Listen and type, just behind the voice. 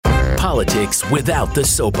Politics without the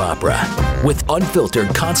soap opera, with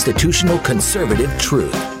unfiltered constitutional conservative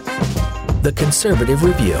truth. The Conservative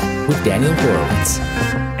Review with Daniel Horowitz.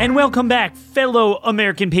 And welcome back, fellow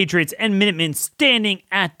American patriots and Minutemen standing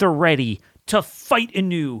at the ready to fight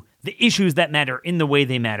anew the issues that matter in the way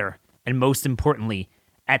they matter. And most importantly,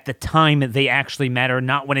 at the time they actually matter,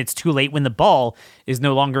 not when it's too late, when the ball is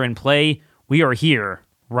no longer in play. We are here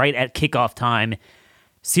right at kickoff time.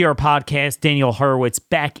 See our podcast, Daniel Horowitz,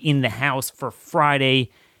 back in the house for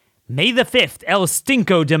Friday, May the 5th, El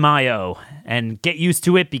Cinco de Mayo. And get used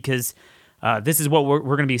to it because this is what we're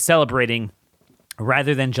going to be celebrating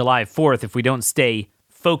rather than July 4th if we don't stay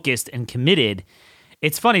focused and committed.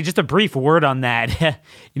 It's funny, just a brief word on that.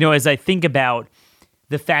 As I think about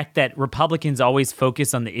the fact that Republicans always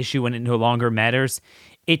focus on the issue when it no longer matters,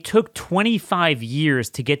 it took 25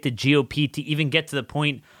 years to get the GOP to even get to the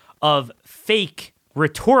point of fake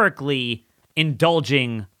rhetorically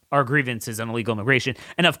indulging our grievances on illegal immigration.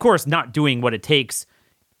 And of course, not doing what it takes.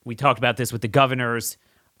 We talked about this with the governors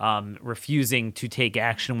refusing to take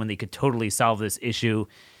action when they could totally solve this issue.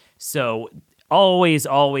 So always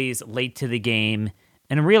late to the game.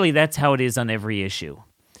 And really, that's how it is on every issue.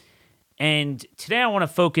 And today I want to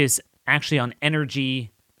focus actually on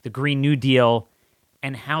energy, the Green New Deal,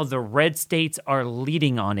 and how the red states are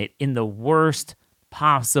leading on it in the worst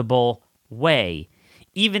possible way.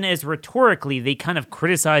 Even as rhetorically they kind of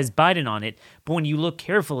criticize Biden on it, but when you look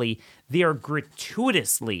carefully, they are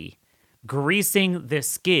gratuitously greasing the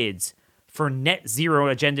skids for net zero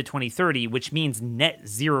Agenda 2030, which means net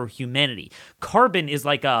zero humanity. Carbon is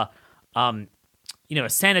like a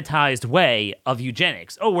sanitized way of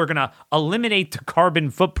eugenics. Oh, we're going to eliminate the carbon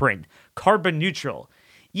footprint, carbon neutral.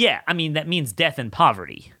 Yeah, I mean, that means death and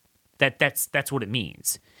poverty. That's what it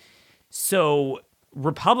means. So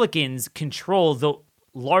Republicans control the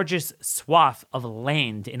largest swath of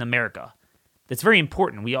land in America. That's very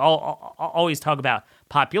important. We all always talk about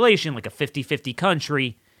population like a 50-50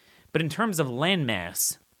 country, but in terms of land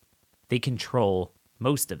mass, they control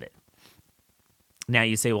most of it. Now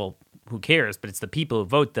you say, well, who cares? But it's the people who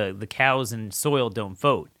vote. The cows and soil don't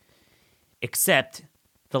vote. Except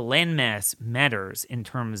the landmass matters in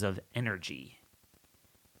terms of energy.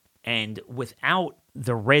 And without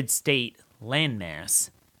the red state landmass,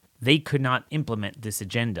 they could not implement this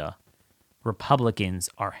agenda.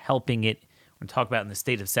 Republicans are helping it. We're going to talk about in the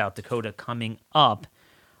state of South Dakota coming up.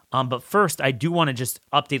 But first, I do want to just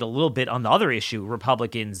update a little bit on the other issue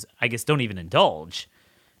Republicans, I guess, don't even indulge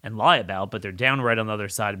and lie about, but they're downright on the other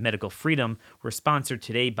side of medical freedom. We're sponsored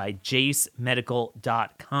today by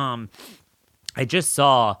JaceMedical.com. I just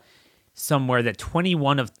saw somewhere that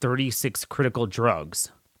 21 of 36 critical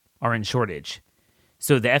drugs are in shortage.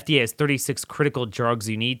 So the FDA has 36 critical drugs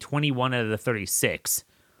you need. 21 out of the 36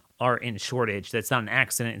 are in shortage. That's not an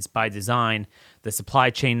accident. It's by design. The supply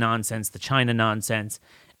chain nonsense, the China nonsense,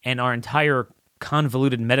 and our entire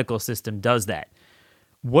convoluted medical system does that.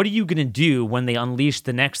 What are you going to do when they unleash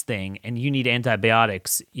the next thing and you need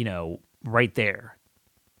antibiotics, right there?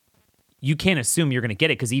 You can't assume you're going to get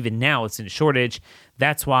it because even now it's in shortage.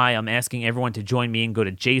 That's why I'm asking everyone to join me and go to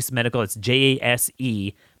Jase Medical. It's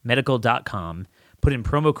JASE medical.com. Put in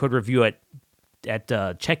promo code review at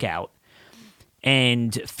checkout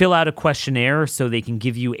and fill out a questionnaire so they can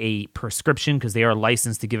give you a prescription because they are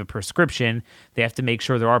licensed to give a prescription. They have to make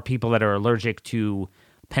sure there are people that are allergic to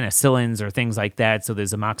penicillins or things like that. So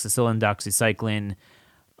there's amoxicillin, doxycycline,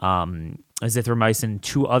 azithromycin,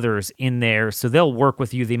 2 others in there. So they'll work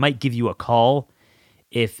with you. They might give you a call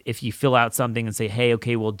if you fill out something and say, hey,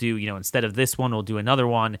 okay, we'll do, instead of this one, we'll do another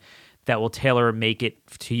one that will tailor make it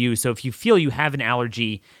to you. So if you feel you have an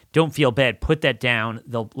allergy, don't feel bad. Put that down.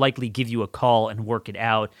 They'll likely give you a call and work it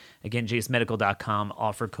out. Again, JaceMedical.com,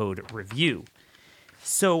 offer code review.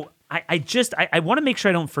 So I want to make sure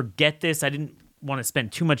I don't forget this. I didn't want to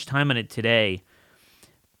spend too much time on it today.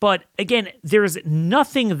 But again, there's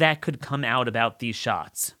nothing that could come out about these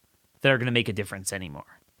shots that are going to make a difference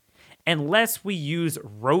anymore. Unless we use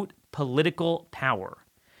rote political power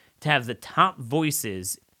to have the top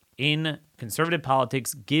voices in conservative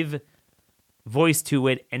politics give voice to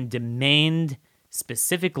it and demand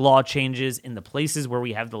specific law changes in the places where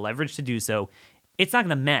we have the leverage to do so, it's not going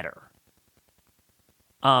to matter.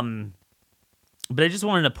 But I just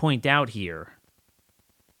wanted to point out here,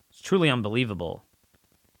 it's truly unbelievable.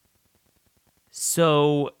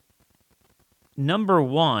 So, number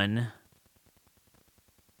one,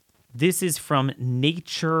 this is from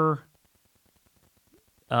Nature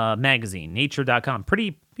magazine, nature.com.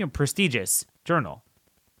 Pretty prestigious journal.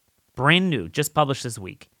 Brand new, just published this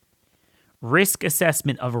week. risk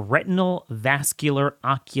assessment of retinal vascular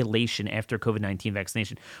occlusion after COVID-19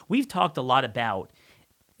 vaccination. We've talked a lot about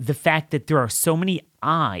the fact that there are so many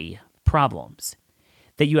eye problems,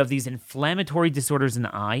 that you have these inflammatory disorders in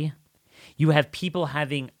the eye. You have people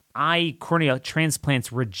having eye cornea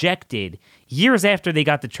transplants rejected years after they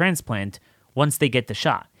got the transplant once they get the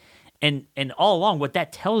shot. And all along, what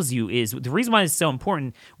that tells you is the reason why this is so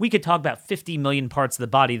important. We could talk about 50 million parts of the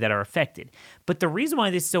body that are affected. But the reason why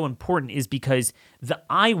this is so important is because the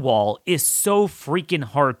eye wall is so freaking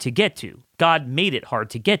hard to get to. God made it hard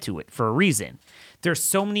to get to it for a reason. There's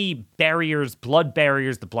so many barriers, blood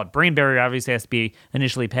barriers. The blood-brain barrier obviously has to be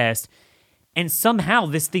initially passed. And somehow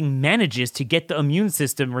this thing manages to get the immune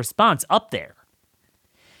system response up there.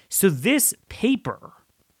 So this paper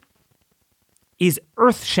is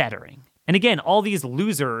earth-shattering. And again, all these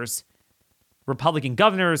losers, Republican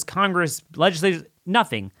governors, Congress, legislators,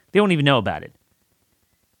 nothing. They don't even know about it.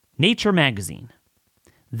 Nature magazine,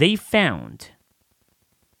 they found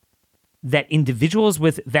that individuals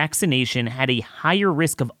with vaccination had a higher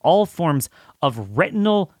risk of all forms of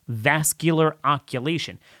retinal vascular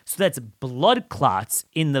occlusion. So that's blood clots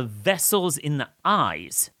in the vessels in the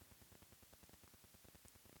eyes.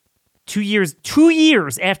 2 years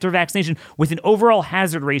after vaccination with an overall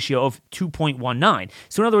hazard ratio of 2.19.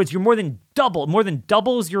 So in other words, you're more than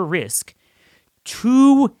doubles your risk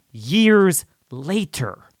 2 years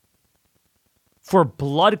later for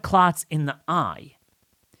blood clots in the eye.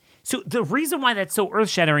 So the reason why that's so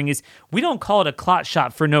earth-shattering is we don't call it a clot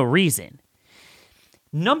shot for no reason.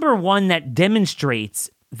 Number one, that demonstrates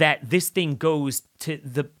that this thing goes to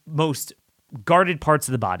the most guarded parts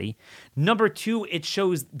of the body. Number two, it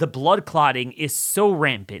shows the blood clotting is so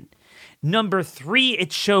rampant. Number three,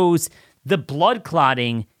 it shows the blood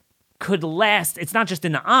clotting could last. It's not just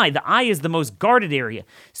in the eye. The eye is the most guarded area.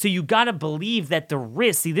 So you got to believe that the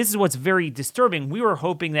risk, see, this is what's very disturbing. We were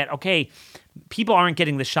hoping that, okay, people aren't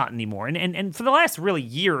getting the shot anymore. And for the last really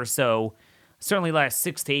year or so, certainly last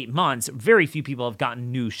 6 to 8 months, very few people have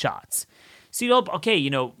gotten new shots. So you know, okay,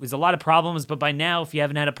 there's a lot of problems, but by now, if you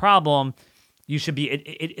haven't had a problem, you should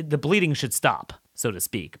be, the bleeding should stop, so to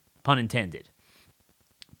speak, pun intended.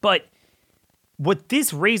 But what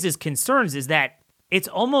this raises concerns is that it's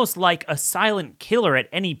almost like a silent killer at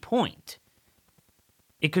any point.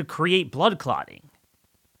 It could create blood clotting.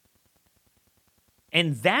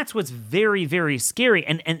 And that's what's very, very scary.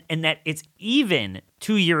 And that it's even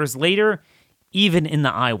 2 years later, even in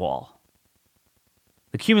the eye wall.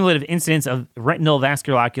 The cumulative incidence of retinal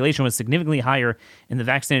vascular occlusion was significantly higher in the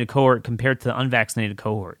vaccinated cohort compared to the unvaccinated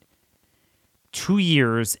cohort. 2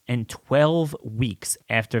 years and 12 weeks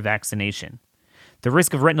after vaccination. The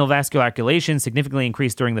risk of retinal vascular occlusion significantly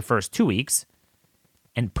increased during the first 2 weeks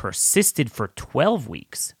and persisted for 12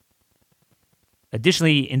 weeks.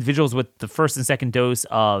 Additionally, individuals with the first and second dose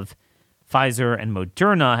of Pfizer and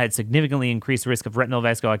Moderna had significantly increased risk of retinal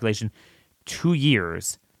vascular occlusion 2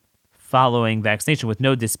 years following vaccination, with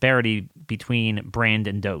no disparity between brand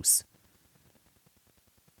and dose.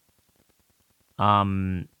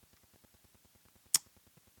 I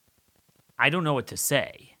don't know what to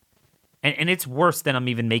say. And it's worse than I'm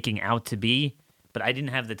even making out to be, but I didn't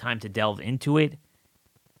have the time to delve into it.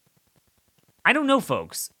 I don't know,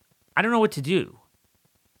 folks. I don't know what to do.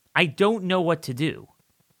 I don't know what to do.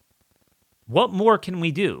 What more can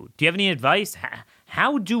we do? Do you have any advice?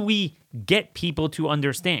 How do we get people to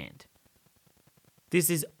understand? This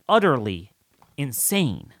is utterly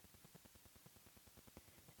insane.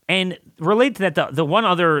 And related to that, the one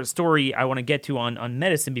other story I want to get to on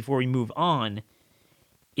medicine before we move on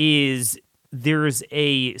is there's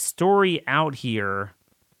a story out here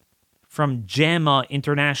from JAMA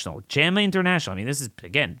International. JAMA International, I mean, this is,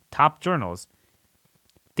 again, top journals.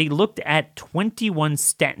 They looked at 21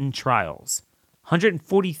 statin trials,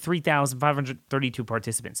 143,532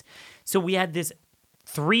 participants. So we had this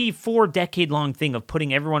 3-4 decade long thing of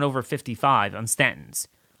putting everyone over 55 on statins,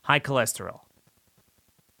 high cholesterol.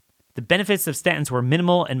 The benefits of statins were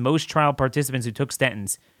minimal, and most trial participants who took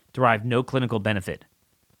statins derived no clinical benefit.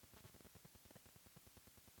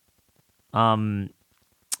 And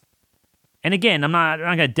again, I'm not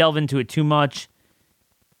going to delve into it too much,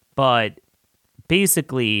 but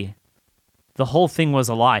basically, the whole thing was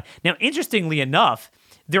a lie. Now, interestingly enough,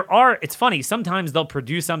 it's funny, sometimes they'll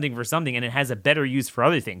produce something for something and it has a better use for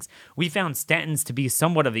other things. We found statins to be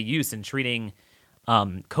somewhat of a use in treating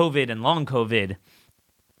COVID and long COVID,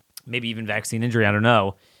 maybe even vaccine injury, I don't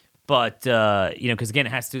know. But, because again,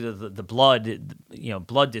 it has to do with the blood,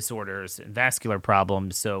 blood disorders and vascular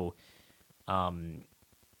problems. So the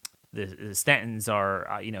statins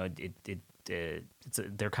are, it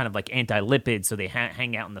they're kind of like anti-lipid, so they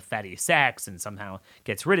hang out in the fatty sacs and somehow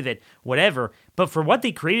gets rid of it, whatever. But for what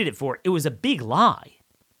they created it for, it was a big lie.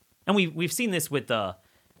 And we've seen this with the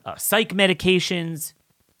psych medications,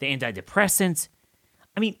 the antidepressants.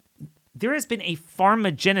 I mean, there has been a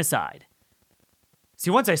pharma genocide.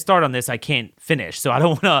 See, once I start on this, I can't finish, so I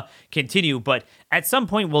don't want to continue. But at some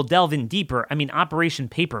point, we'll delve in deeper. I mean, Operation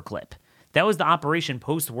Paperclip. That was the operation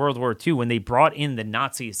post-World War II when they brought in the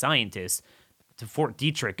Nazi scientists to Fort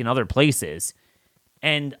Detrick and other places.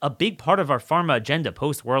 And a big part of our pharma agenda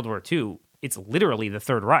post-World War II, it's literally the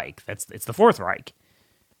Third Reich. It's the Fourth Reich.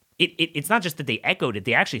 It's not just that they echoed it,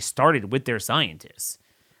 they actually started with their scientists.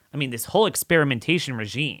 I mean, this whole experimentation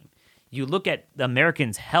regime, you look at the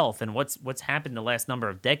Americans' health and what's happened the last number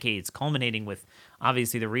of decades, culminating with,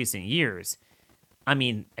 obviously, the recent years. I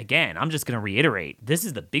mean, again, I'm just going to reiterate, this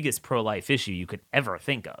is the biggest pro-life issue you could ever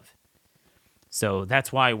think of. So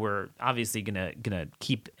that's why we're obviously gonna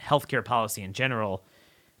keep healthcare policy in general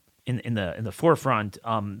in the forefront.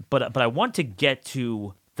 But I want to get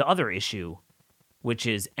to the other issue, which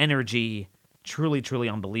is energy. Truly, truly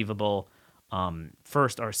unbelievable.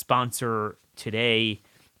 First, our sponsor today,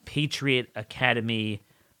 Patriot Academy,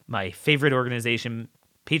 my favorite organization,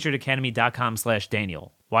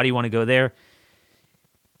 patriotacademy.com/Daniel. Why do you want to go there?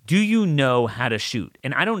 Do you know how to shoot?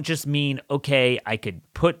 And I don't just mean, okay, I could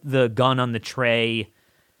put the gun on the tray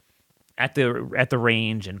at the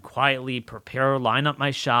range and quietly prepare, line up my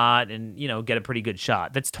shot, and get a pretty good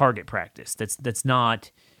shot. That's target practice. That's not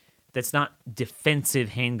defensive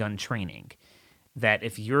handgun training. That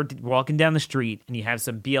if you're walking down the street and you have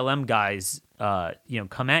some BLM guys,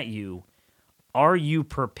 come at you, are you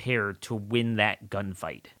prepared to win that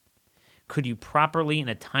gunfight? Could you properly, in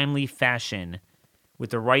a timely fashion, with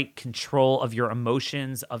the right control of your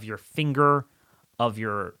emotions, of your finger, of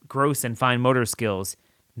your gross and fine motor skills,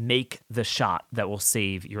 make the shot that will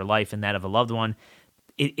save your life and that of a loved one?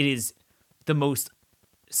 It is the most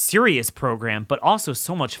serious program, but also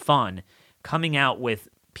so much fun, coming out with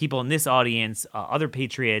people in this audience, other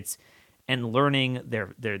patriots, and learning. They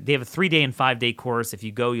have a 3-day and 5-day course. If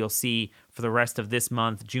you go, you'll see for the rest of this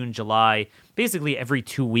month, June, July, basically every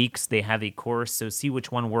 2 weeks they have a course. So see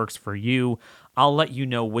which one works for you. I'll let you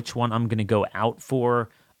know which one I'm going to go out for.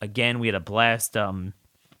 Again, we had a blast in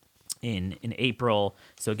April.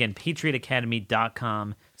 So again,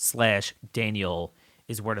 patriotacademy.com/Daniel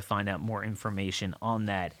is where to find out more information on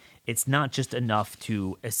that. It's not just enough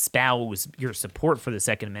to espouse your support for the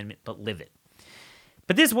Second Amendment, but live it.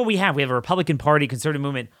 But this is what we have. We have a Republican Party, conservative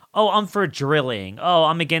movement. Oh, I'm for drilling. Oh,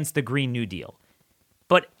 I'm against the Green New Deal.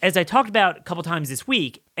 But as I talked about a couple times this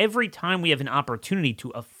week, every time we have an opportunity to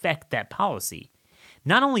affect that policy,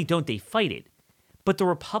 not only don't they fight it, but the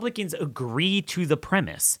Republicans agree to the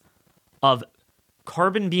premise of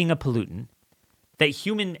carbon being a pollutant, that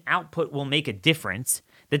human output will make a difference,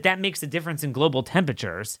 that makes a difference in global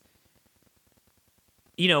temperatures.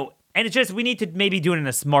 And it's just, we need to maybe do it in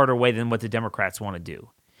a smarter way than what the Democrats want to do.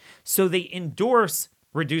 So they endorse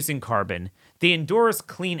reducing carbon. They endorse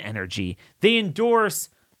clean energy. They endorse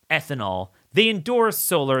ethanol. They endorse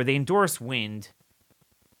solar. They endorse wind.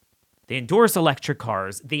 They endorse electric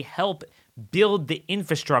cars. They help build the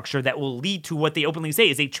infrastructure that will lead to what they openly say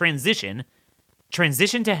is a transition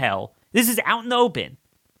to hell. This is out in the open.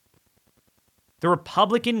 The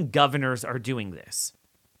Republican governors are doing this.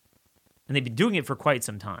 And they've been doing it for quite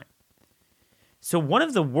some time. So one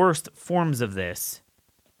of the worst forms of this,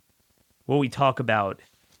 what we talk about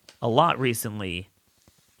a lot recently,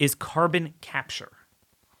 is carbon capture.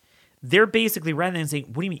 They're basically, rather than saying,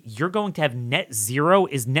 what do you mean, you're going to have net zero?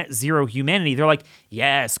 Is net zero humanity? They're like,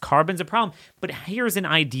 yes, carbon's a problem, but here's an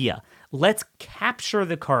idea. Let's capture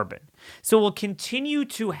the carbon. So we'll continue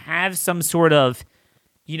to have some sort of,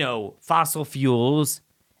 fossil fuels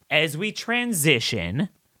as we transition.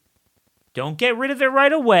 Don't get rid of it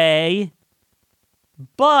right away,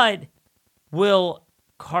 but we'll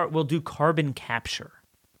do carbon capture.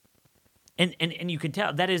 And you can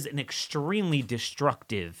tell that is an extremely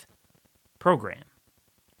destructive program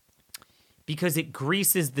because it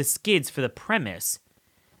greases the skids for the premise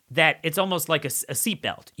that it's almost like a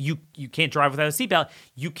seatbelt. You can't drive without a seatbelt.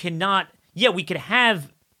 You cannot. Yeah, we could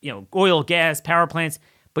have oil, gas, power plants,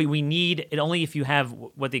 but we need it only if you have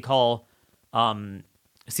what they call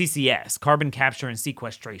CCS, carbon capture and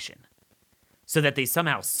sequestration, so that they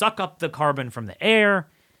somehow suck up the carbon from the air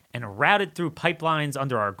and route it through pipelines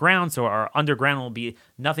under our ground, so our underground will be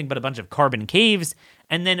nothing but a bunch of carbon caves,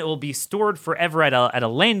 and then it will be stored forever at a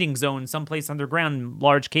landing zone someplace underground in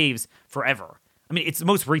large caves forever. I mean, it's the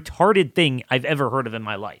most retarded thing I've ever heard of in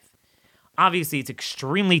my life. Obviously, it's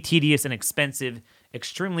extremely tedious and expensive,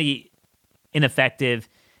 extremely ineffective,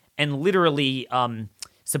 and literally,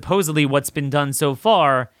 supposedly what's been done so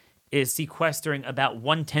far is sequestering about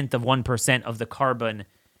 0.1% of the carbon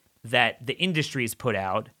that the industries put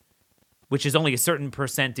out, which is only a certain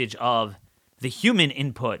percentage of the human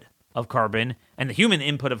input of carbon. And the human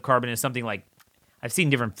input of carbon is something like, I've seen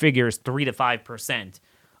different figures, 3 to 5%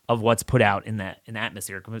 of what's put out in the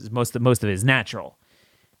atmosphere, because most of it is natural.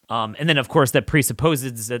 And then, of course, that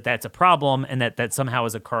presupposes that that's a problem and that somehow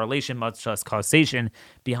is a correlation, much less causation,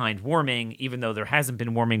 behind warming, even though there hasn't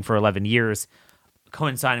been warming for 11 years,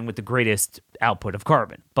 coinciding with the greatest output of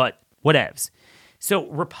carbon. But whatevs. So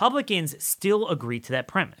Republicans still agree to that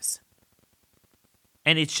premise.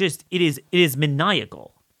 And it's just, it is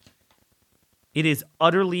maniacal. It is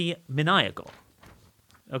utterly maniacal.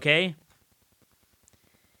 Okay?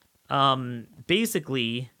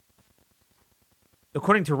 Basically,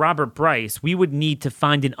 according to Robert Bryce, we would need to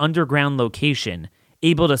find an underground location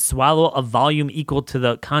able to swallow a volume equal to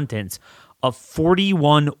the contents of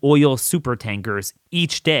 41 oil supertankers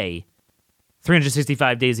each day,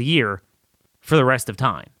 365 days a year, for the rest of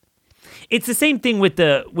time. It's the same thing with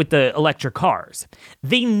the electric cars.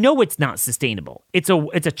 They know it's not sustainable. It's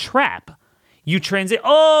a trap. You transit.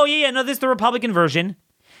 Oh yeah, no, this is the Republican version.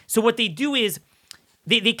 So what they do is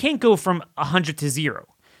they can't go from 100 to 0.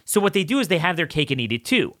 So what they do is they have their cake and eat it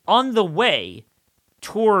too. On the way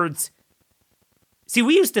towards, see,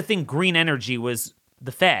 we used to think green energy was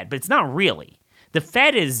the fad, but it's not really. The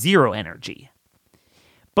fad is zero energy.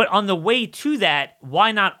 But on the way to that,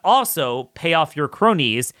 why not also pay off your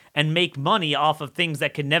cronies and make money off of things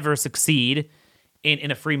that can never succeed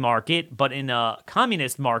in a free market, but in a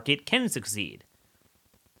communist market can succeed?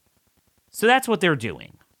 So that's what they're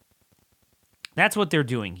doing. That's what they're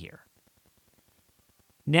doing here.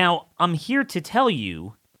 Now, I'm here to tell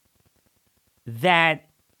you that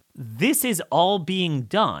this is all being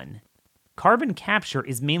done. Carbon capture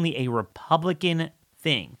is mainly a Republican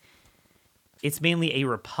thing. It's mainly a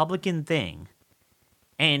Republican thing.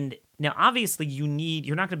 And now, obviously,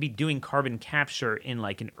 you're not going to be doing carbon capture in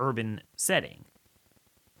like an urban setting.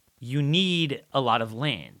 You need a lot of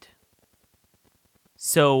land.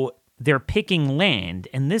 So they're picking land,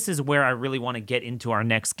 and this is where I really want to get into our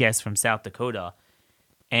next guest from South Dakota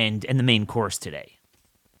and the main course today.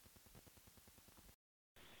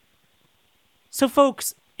 So,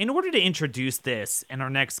 folks, in order to introduce this and our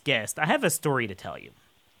next guest, I have a story to tell you.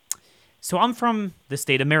 So I'm from the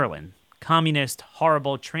state of Maryland, communist,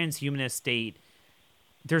 horrible, transhumanist state.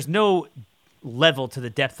 There's no level to the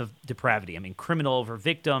depth of depravity. I mean, criminal over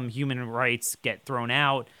victim, human rights get thrown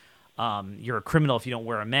out. You're a criminal if you don't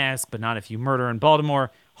wear a mask, but not if you murder in Baltimore.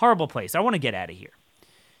 Horrible place. I want to get out of here.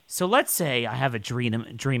 So let's say I have a dream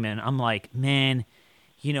and I'm like, man,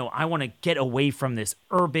 I want to get away from this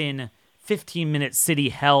urban 15-minute city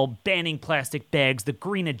hell, banning plastic bags, the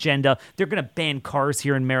green agenda. They're going to ban cars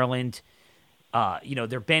here in Maryland.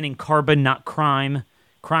 They're banning carbon, not crime.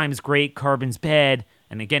 Crime's great, carbon's bad.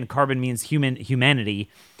 And again, carbon means humanity.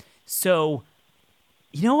 So,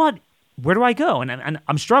 you know what? Where do I go? And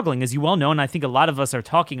I'm struggling, as you well know, and I think a lot of us are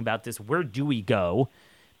talking about this. Where do we go?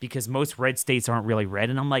 Because most red states aren't really red.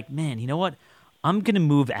 And I'm like, man, you know what? I'm going to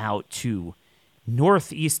move out to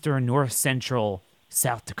northeastern, north central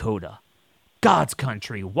South Dakota. God's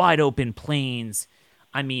country, wide open plains.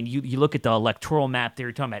 I mean, you look at the electoral map there,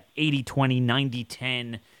 you're talking about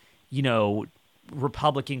 80-20, 90-10,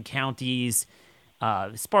 Republican counties,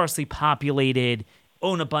 sparsely populated,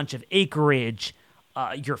 own a bunch of acreage.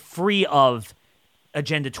 You're free of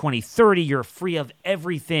Agenda 2030. You're free of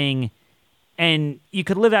everything. And you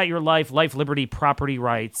could live out your life, liberty, property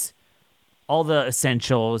rights, all the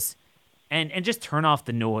essentials, and just turn off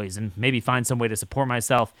the noise and maybe find some way to support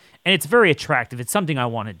myself. And it's very attractive. It's something I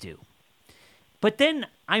want to do. But then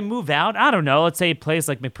I move out, I don't know, let's say a place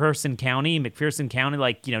like McPherson County,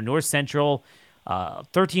 like, north central,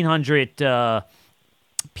 1,300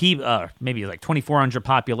 maybe like 2,400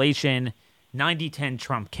 population, 90-10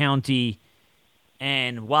 Trump County,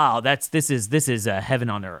 and wow, this is heaven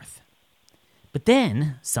on earth. But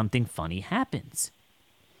then something funny happens.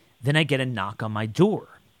 Then I get a knock on my door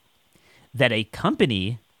that a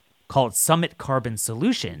company called Summit Carbon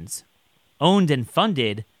Solutions, owned and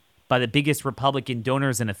funded by the biggest Republican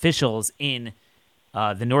donors and officials in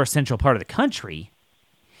the north central part of the country,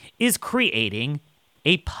 is creating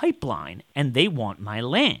a pipeline, and they want my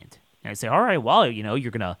land. And I say, all right, well,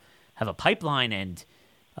 you're going to have a pipeline and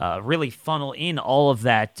really funnel in all of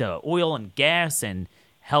that oil and gas and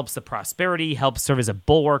helps the prosperity, helps serve as a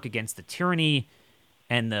bulwark against the tyranny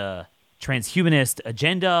and the transhumanist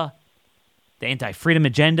agenda, the anti-freedom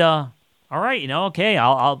agenda. All right, okay,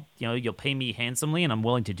 I'll you'll pay me handsomely and I'm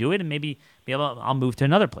willing to do it, and maybe Maybe I'll move to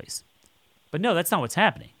another place. But no, that's not what's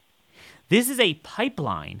happening. This is a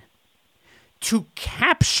pipeline to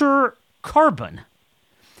capture carbon,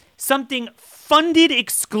 something funded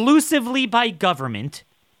exclusively by government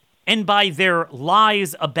and by their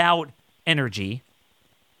lies about energy.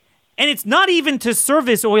 And it's not even to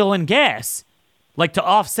service oil and gas, like to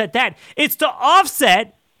offset that. It's to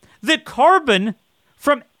offset the carbon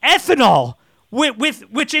from ethanol,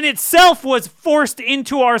 which in itself was forced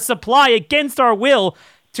into our supply against our will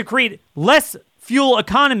to create less fuel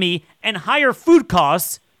economy and higher food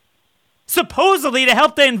costs, supposedly to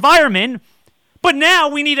help the environment. But now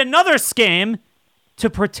we need another scam to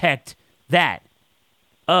protect that.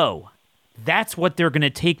 Oh, that's what they're going to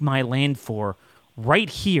take my land for right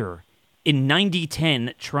here in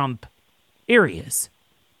 90-10 Trump areas.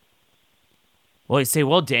 Well, you say,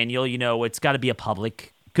 well, Daniel, it's got to be a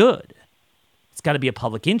public good. It's got to be a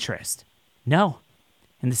public interest. No.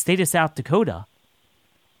 In the state of South Dakota,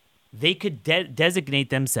 they could designate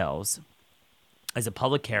themselves as a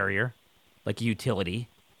public carrier, like a utility,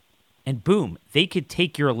 and boom, they could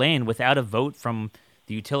take your land without a vote from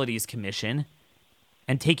the Utilities Commission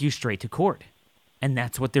and take you straight to court. And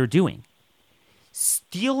that's what they're doing.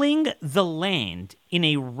 Stealing the land in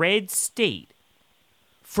a red state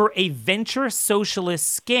for a venture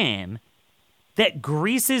socialist scam that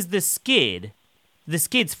greases the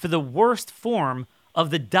skids for the worst form of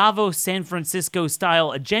the Davos San Francisco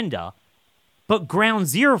style agenda, but ground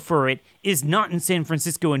zero for it is not in San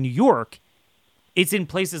Francisco and New York. It's in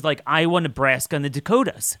places like Iowa, Nebraska, and the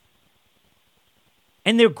Dakotas.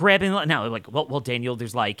 And they're grabbing now. They're like, well, Daniel,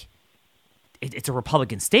 there's it's a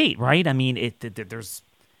Republican state, right? I mean, there's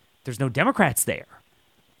no Democrats there.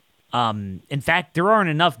 In fact, there aren't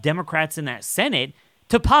enough Democrats in that Senate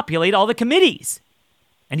to populate all the committees.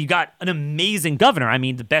 And you got an amazing governor. I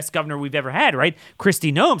mean, the best governor we've ever had, right?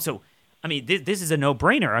 Kristi Noem. So, I mean, this is a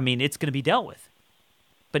no-brainer. I mean, it's going to be dealt with.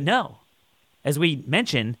 But no, as we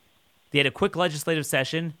mentioned, they had a quick legislative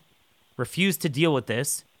session, refused to deal with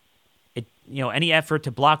this. Any effort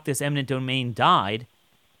to block this eminent domain died.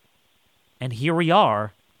 And here we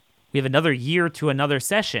are. We have another year to another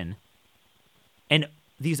session. And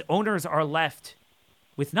these owners are left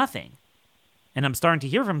with nothing. And I'm starting to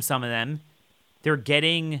hear from some of them. They're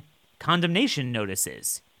getting condemnation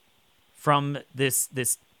notices from this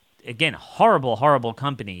again, horrible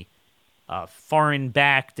company,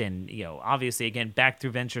 foreign-backed and, obviously, again, backed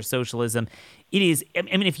through venture socialism. It is, I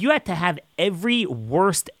mean, if you had to have every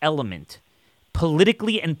worst element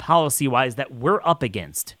politically and policy-wise that we're up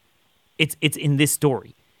against, it's in this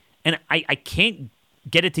story. And I can't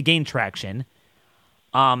get it to gain traction.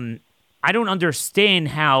 I don't understand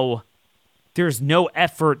how there's no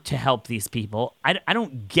effort to help these people. I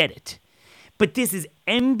don't get it. But this is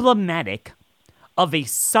emblematic of a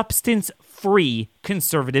substance-free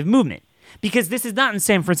conservative movement. Because this is not in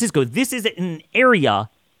San Francisco. This is an area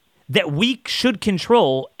that we should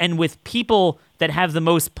control, and with people that have the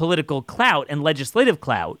most political clout and legislative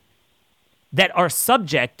clout that are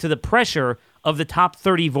subject to the pressure of the top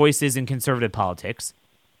 30 voices in conservative politics.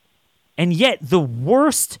 And yet the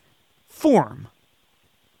worst form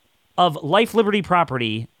of life, liberty,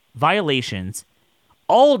 property violations,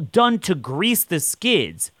 all done to grease the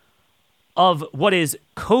skids of what is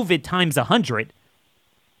COVID times 100.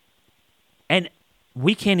 And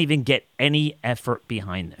we can't even get any effort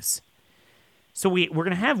behind this. So we're going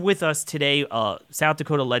to have with us today a South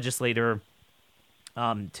Dakota legislator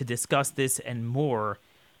to discuss this and more.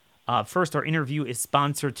 First, our interview is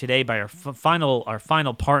sponsored today by our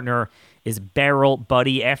final partner is Barrel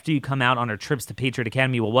Buddy. After you come out on our trips to Patriot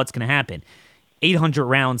Academy, well, what's going to happen? 800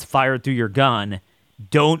 rounds fired through your gun.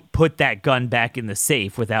 Don't put that gun back in the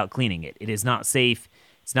safe without cleaning it. It is not safe.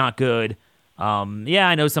 It's not good.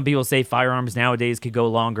 I know some people say firearms nowadays could go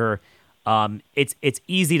longer. It's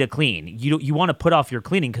easy to clean. You want to put off your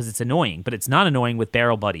cleaning because it's annoying, but it's not annoying with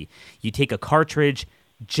Barrel Buddy. You take a cartridge,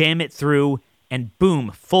 jam it through, and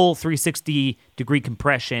boom, full 360-degree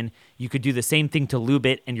compression. You could do the same thing to lube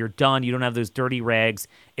it, and you're done. You don't have those dirty rags.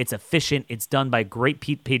 It's efficient. It's done by great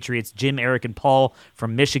Patriots, Jim, Eric, and Paul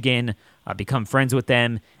from Michigan. Become friends with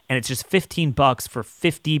them, and it's just $15 for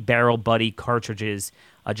 50 Barrel Buddy cartridges.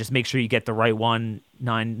 Just make sure you get the right one,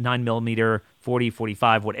 9mm, 40,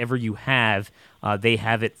 45, whatever you have, they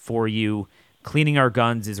have it for you. Cleaning our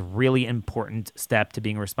guns is a really important step to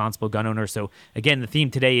being a responsible gun owner. So, again, the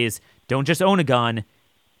theme today is don't just own a gun,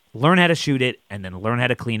 learn how to shoot it, and then learn how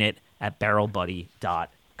to clean it at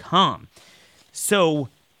barrelbuddy.com. So,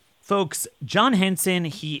 folks, John Hansen,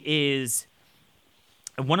 he is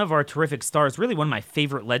one of our terrific stars, really one of my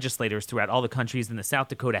favorite legislators throughout all the countries in the South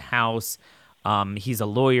Dakota House. He's a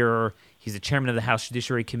lawyer. He's the chairman of the House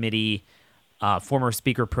Judiciary Committee, former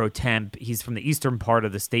Speaker pro temp. He's from the eastern part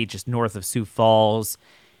of the state, just north of Sioux Falls.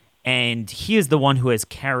 And he is the one who has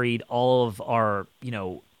carried all of our,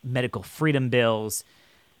 medical freedom bills.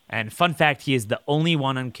 And fun fact, he is the only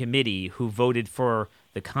one on committee who voted for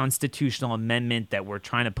the constitutional amendment that we're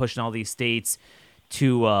trying to push in all these states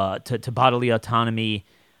to bodily autonomy.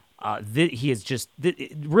 He is just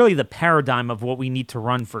really the paradigm of what we need to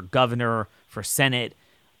run for governor, for Senate,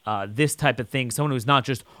 this type of thing. Someone who's not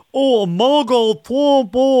just, I'm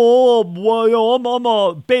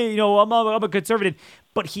a conservative,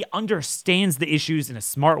 but he understands the issues in a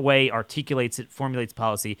smart way, articulates it, formulates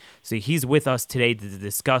policy. So he's with us today to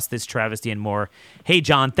discuss this travesty and more. Hey,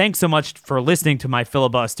 John, thanks so much for listening to my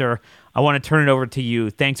filibuster. I want to turn it over to you.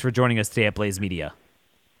 Thanks for joining us today at Blaze Media.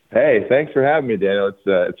 Hey, thanks for having me, Daniel.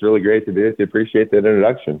 It's really great to be with you. Appreciate that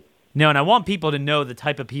introduction. No, and I want people to know the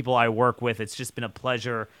type of people I work with. It's just been a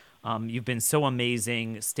pleasure. You've been so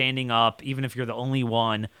amazing, standing up, even if you're the only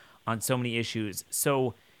one on so many issues.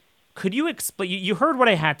 So could you explain, you heard what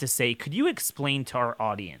I had to say. Could you explain to our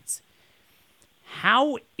audience,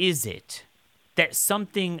 how is it that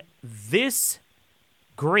something this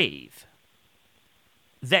grave,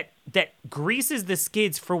 that greases the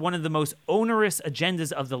skids for one of the most onerous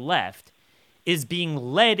agendas of the left, is being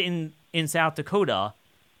led in South Dakota,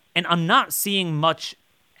 and I'm not seeing much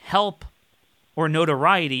help or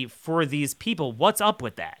notoriety for these people? What's up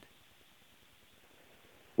with that?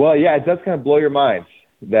 Well, yeah, it does kind of blow your mind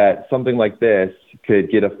that something like this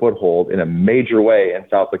could get a foothold in a major way in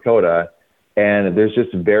South Dakota, and there's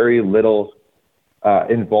just very little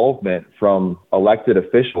involvement from elected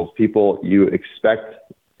officials, people you expect,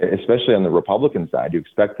 especially on the Republican side, you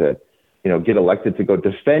expect to, get elected to go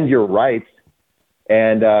defend your rights,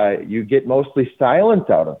 and you get mostly silence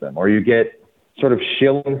out of them, or you get sort of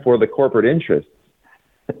shilling for the corporate interests.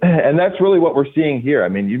 And that's really what we're seeing here. I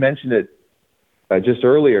mean, you mentioned it just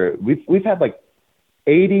earlier. We've had like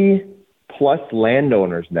 80 plus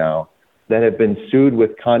landowners now that have been sued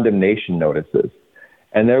with condemnation notices.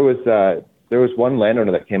 And there was one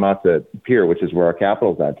landowner that came out to Pierre, which is where our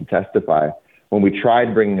capital's at, to testify when we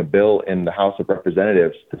tried bringing a bill in the House of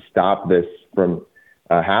Representatives to stop this from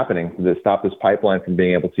happening, to stop this pipeline from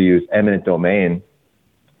being able to use eminent domain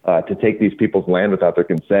to take these people's land without their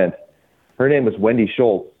consent. Her name was Wendy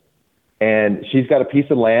Schultz, and she's got a piece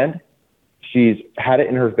of land. She's had it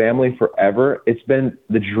in her family forever. It's been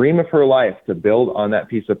the dream of her life to build on that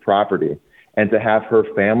piece of property and to have her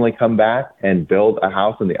family come back and build a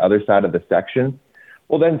house on the other side of the section.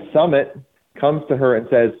 Well, then Summit comes to her and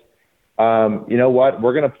says, you know what,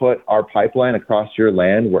 we're going to put our pipeline across your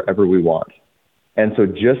land wherever we want. And so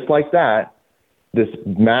just like that, this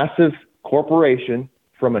massive corporation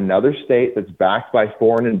from another state that's backed by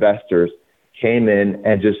foreign investors came in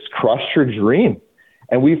and just crushed her dream.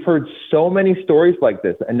 And we've heard so many stories like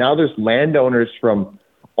this. And now there's landowners from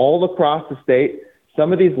all across the state.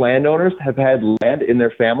 Some of these landowners have had land in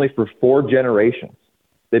their family for 4 generations.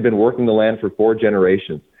 They've been working the land for 4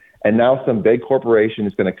 generations. And now some big corporation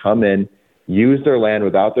is going to come in, use their land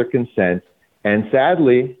without their consent. And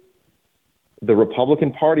sadly, the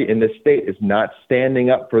Republican Party in this state is not standing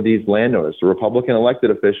up for these landowners. The Republican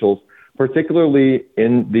elected officials, particularly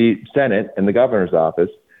in the Senate and the governor's office,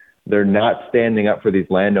 they're not standing up for these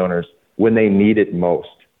landowners when they need it most.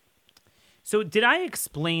 So did I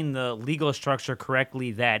explain the legal structure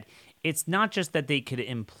correctly, that it's not just that they could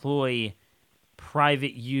employ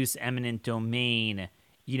private use eminent domain,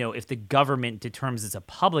 if the government determines it's a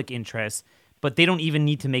public interest, but they don't even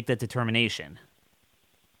need to make that determination?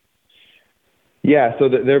 Yeah, so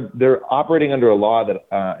they're operating under a law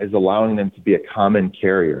that is allowing them to be a common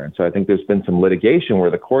carrier. And so I think there's been some litigation where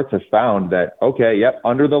the courts have found that, okay, yep,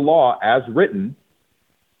 under the law as written,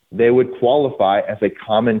 they would qualify as a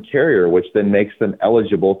common carrier, which then makes them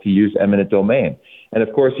eligible to use eminent domain. And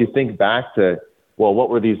of course, you think back to, well, what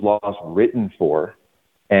were these laws written for?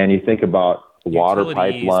 And you think about water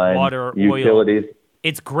pipeline, water, utilities. Oil.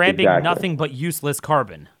 It's grabbing nothing but useless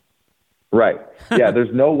carbon. Right. Yeah,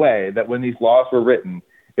 there's no way that when these laws were written,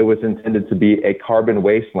 it was intended to be a carbon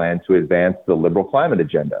wasteland to advance the liberal climate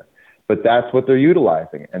agenda. But that's what they're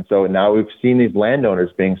utilizing. And so now we've seen these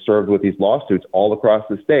landowners being served with these lawsuits all across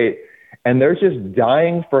the state, and they're just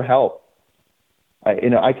dying for help.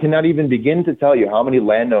 I cannot even begin to tell you how many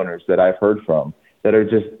landowners that I've heard from that are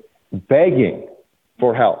just begging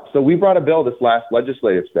for help. So we brought a bill this last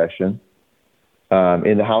legislative session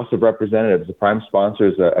in the House of Representatives. The prime sponsor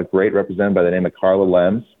is a great representative by the name of Carla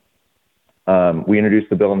Lems. We introduced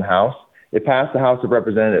the bill in the House. It passed the House of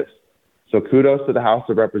Representatives. So kudos to the House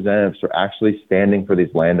of Representatives for actually standing for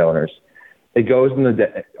these landowners. it goes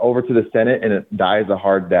over to the Senate and it dies a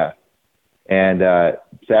hard death. And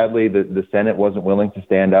sadly, the Senate wasn't willing to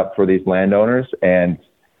stand up for these landowners, and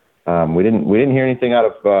we didn't hear anything out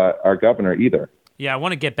of our governor either. Yeah, I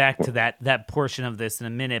want to get back to that portion of this in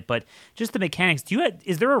a minute, but just the mechanics.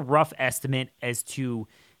 Is there a rough estimate as to,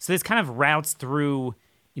 so this kind of routes through,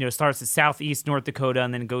 starts at southeast North Dakota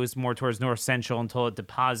and then goes more towards north central until it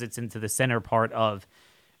deposits into the center part of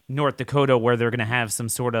North Dakota, where they're going to have some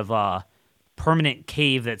sort of permanent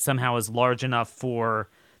cave that somehow is large enough for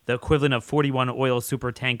the equivalent of 41 oil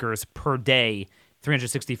super tankers per day,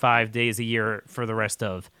 365 days a year for the rest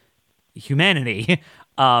of humanity.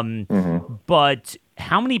 But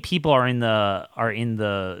how many people are in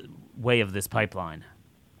the way of this pipeline?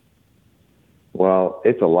 Well,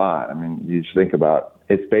 it's a lot. I mean, you just think about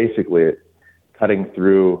it's basically cutting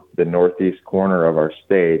through the northeast corner of our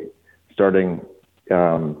state, starting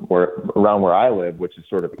around where I live, which is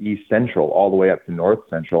sort of east central, all the way up to north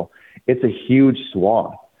central. It's a huge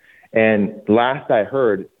swath. And last I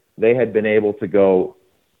heard, they had been able to go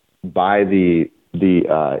buy the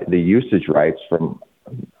usage rights from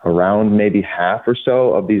around maybe half or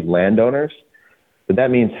so of these landowners. But that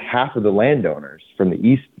means half of the landowners from the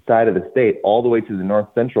east side of the state all the way to the north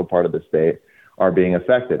central part of the state are being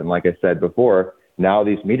affected. And like I said before, now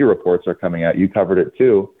these media reports are coming out, you covered it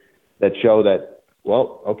too, that show that,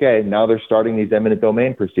 well, okay, now they're starting these eminent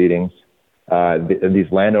domain proceedings.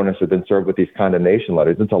 These landowners have been served with these condemnation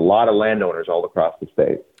letters. It's a lot of landowners all across the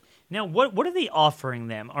state. Now, what are they offering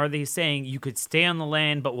them? Are they saying you could stay on the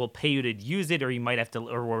land, but we'll pay you to use it, or you might have to,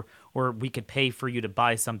 or we could pay for you to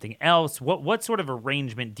buy something else? What sort of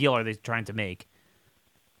arrangement deal are they trying to make?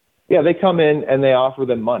 Yeah, they come in and they offer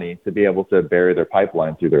them money to be able to bury their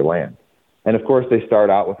pipeline through their land. And of course, they start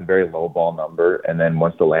out with a very low ball number, and then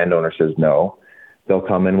once the landowner says no, they'll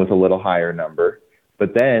come in with a little higher number.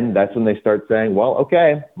 But then that's when they start saying, well,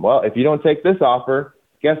 okay, well, if you don't take this offer,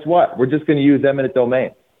 guess what? We're just going to use eminent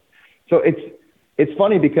domain. So it's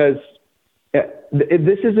funny because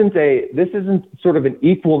this isn't sort of an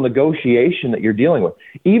equal negotiation that you're dealing with.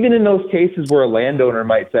 Even in those cases where a landowner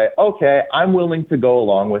might say, okay, I'm willing to go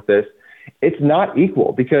along with this, it's not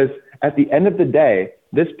equal, because at the end of the day,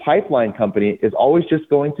 this pipeline company is always just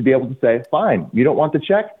going to be able to say, fine, you don't want the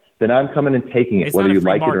check? Then I'm coming and taking it, it's whether you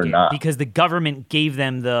like market, it or not. Because the government gave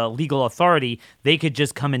them the legal authority, they could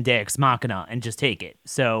just come in Deus Machina and just take it.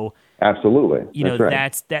 So absolutely,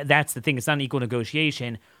 that's the thing. It's not an equal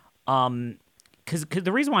negotiation. Because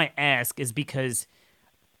the reason why I ask is because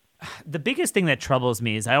the biggest thing that troubles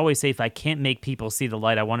me is I always say if I can't make people see the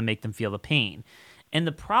light, I want to make them feel the pain. And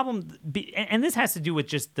the problem, and this has to do with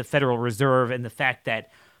just the Federal Reserve and the fact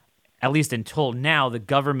that, at least until now, the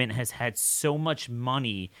government has had so much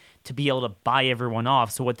money to be able to buy everyone off.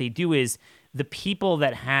 So what they do is the people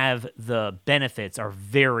that have the benefits are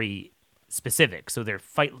very specific. So they're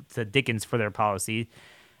fight the dickens for their policy.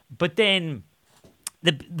 But then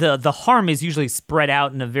the harm is usually spread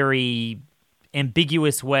out in a very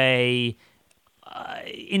ambiguous way,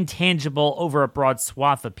 intangible over a broad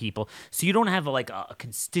swath of people. So you don't have a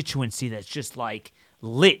constituency that's just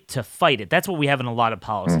lit to fight it. That's what we have in a lot of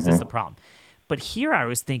policies. That's the problem. But here I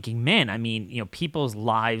was thinking, man, I mean, people's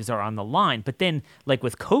lives are on the line. But then,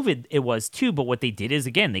 with COVID, it was too. But what they did is,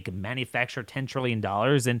 again, they could manufacture $10 trillion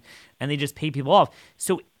and they just pay people off.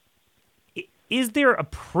 So is there a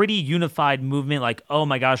pretty unified movement oh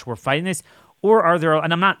my gosh, we're fighting this? Or are there,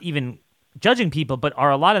 and I'm not even judging people, but are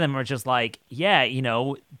a lot of them are just yeah,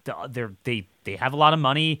 they have a lot of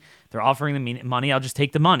money. They're offering them money. I'll just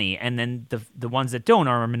take the money. And then the ones that don't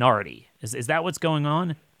are a minority. Is that what's going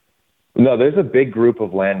on? No, there's a big group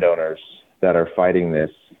of landowners that are fighting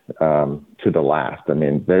this to the last. I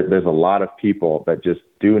mean, there's a lot of people that just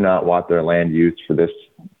do not want their land used for this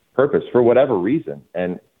purpose for whatever reason.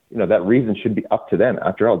 And, that reason should be up to them.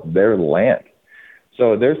 After all, it's their land.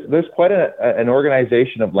 So there's quite an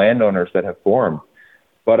organization of landowners that have formed.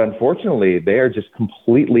 But unfortunately, they are just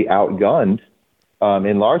completely outgunned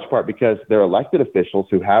in large part because their elected officials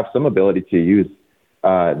who have some ability to use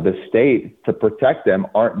the state to protect them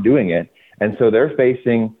aren't doing it. And so they're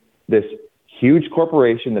facing this huge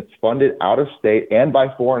corporation that's funded out of state and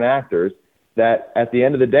by foreign actors that at the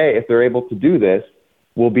end of the day, if they're able to do this,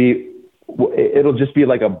 it'll just be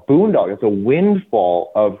like a boondoggle. It's a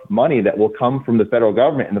windfall of money that will come from the federal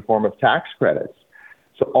government in the form of tax credits.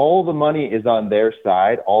 So all the money is on their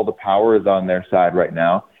side. All the power is on their side right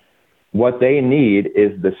now. What they need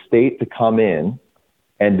is the state to come in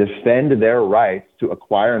and defend their rights to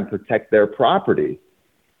acquire and protect their property.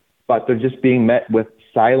 But they're just being met with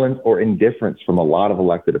silence or indifference from a lot of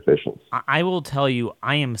elected officials. I will tell you,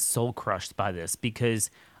 I am soul crushed by this because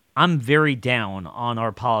I'm very down on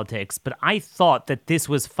our politics, but I thought that this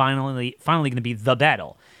was finally going to be the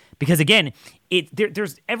battle. Because again,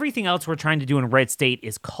 there's everything else we're trying to do in red state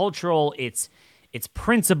is cultural, it's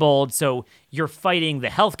principled. So you're fighting the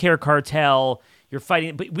healthcare cartel,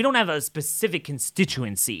 but we don't have a specific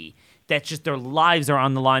constituency that's just their lives are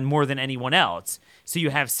on the line more than anyone else. So you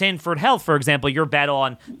have Sanford Health, for example, your battle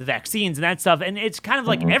on the vaccines and that stuff, and it's kind of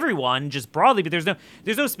like everyone just broadly, but there's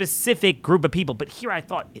no specific group of people. But here I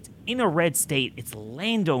thought it's in a red state, it's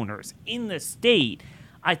landowners in the state.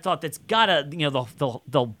 I thought that's gotta,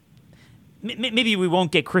 they'll maybe we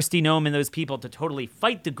won't get Kristi Noem and those people to totally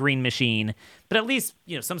fight the green machine, but at least,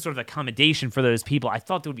 some sort of accommodation for those people. I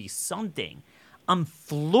thought there would be something. I'm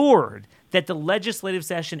floored that the legislative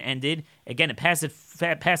session ended. Again, it passed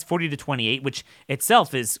 40-28, which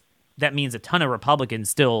itself that means a ton of Republicans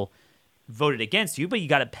still voted against you, but you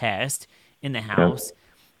got it passed in the House.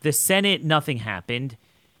 The Senate, nothing happened.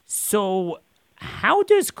 So how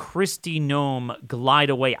does Kristi Noem glide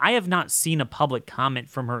away? I have not seen a public comment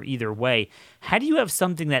from her either way. How do you have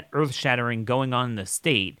something that earth-shattering going on in the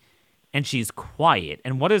state, and she's quiet?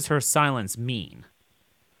 And what does her silence mean?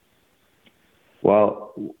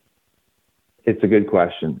 Well, it's a good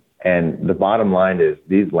question. And the bottom line is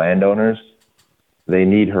these landowners, they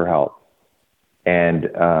need her help. And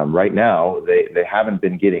right now, they haven't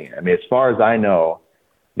been getting it. I mean, as far as I know,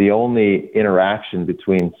 the only interaction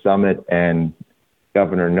between Summit and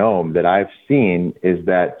Governor Noem that I've seen is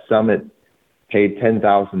that Summit paid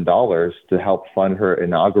 $10,000 to help fund her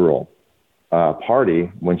inaugural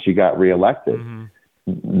party when she got reelected. Mm-hmm.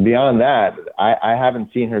 Beyond that, I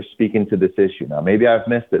haven't seen her speak into this issue. Now, maybe I've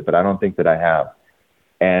missed it, but I don't think that I have.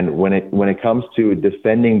 And when it comes to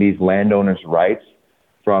defending these landowners' rights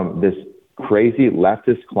from this crazy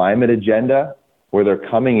leftist climate agenda where they're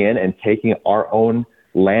coming in and taking our own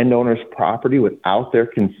landowners' property without their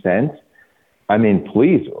consent, I mean,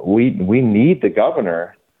 please, we need the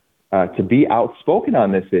governor to be outspoken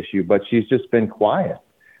on this issue, but she's just been quiet.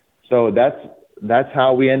 So that's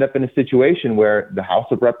how we end up in a situation where the House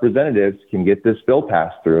of Representatives can get this bill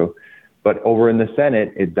passed through, but over in the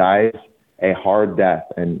Senate, it dies a hard death.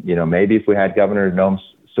 And, maybe if we had Governor Noem's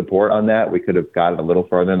support on that, we could have got it a little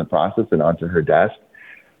further in the process and onto her desk.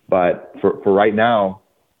 But for right now,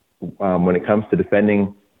 when it comes to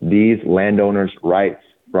defending these landowners' rights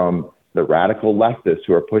from the radical leftists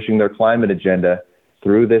who are pushing their climate agenda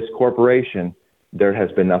through this corporation, there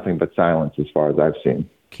has been nothing but silence as far as I've seen.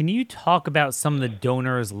 Can you talk about some of the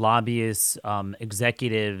donors, lobbyists,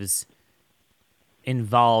 executives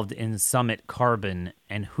involved in Summit Carbon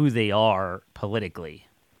and who they are politically?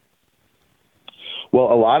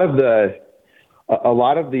 Well, a lot of the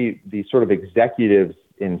sort of executives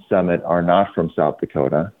in Summit are not from South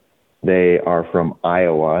Dakota. They are from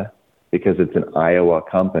Iowa because it's an Iowa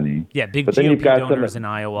company. Yeah, big GOP donors in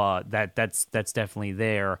Iowa. That's definitely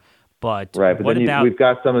there. But right, but then we've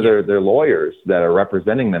got some of their lawyers that are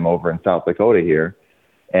representing them over in South Dakota here,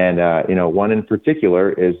 and one in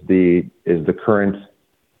particular is the current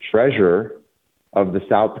treasurer of the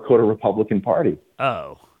South Dakota Republican Party.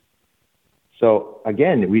 Oh, so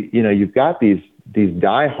again, you've got these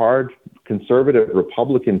diehard conservative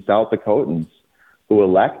Republican South Dakotans who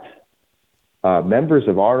elect members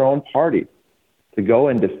of our own party to go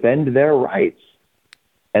and defend their rights.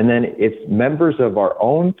 And then it's members of our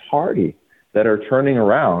own party that are turning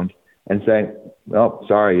around and saying, well,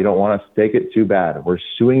 sorry, you don't want us to take it? Too bad. We're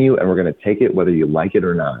suing you, and we're going to take it whether you like it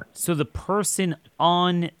or not. So the person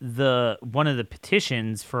on one of the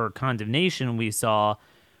petitions for condemnation we saw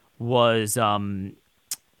was, again,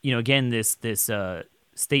 this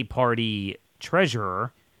state party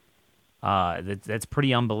treasurer. That's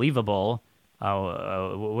pretty unbelievable.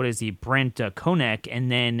 What is he? Brent Konek,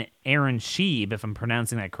 and then Aaron Sheeb, if I'm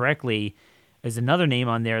pronouncing that correctly, is another name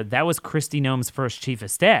on there. That was Kristi Noem's first chief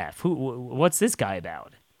of staff. What's this guy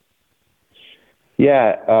about?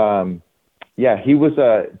 Yeah, he was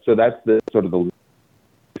so that's the sort of the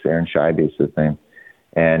Aaron Sheeb is his name,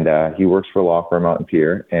 and he works for a law firm out in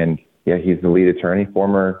Pierre, and he's the lead attorney,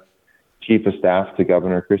 former chief of staff to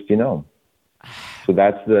Governor Kristi Noem. So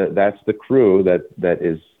that's the crew that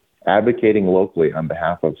is advocating locally on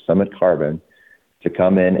behalf of Summit Carbon to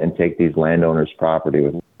come in and take these landowners' property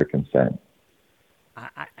with their consent.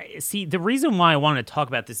 I see, the reason why I wanted to talk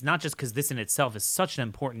about this, not just because this in itself is such an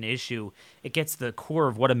important issue, it gets to the core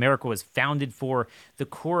of what America was founded for, the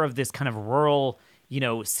core of this kind of rural,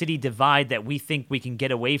 city divide that we think we can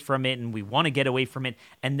get away from it and we want to get away from it.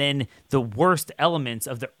 And then the worst elements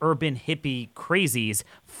of the urban hippie crazies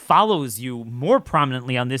follows you more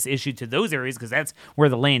prominently on this issue to those areas because that's where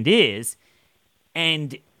the land is.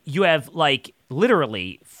 And you have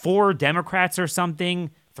literally 4 Democrats or something,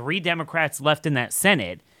 3 Democrats left in that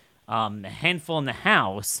Senate, a handful in the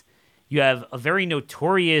House. You have a very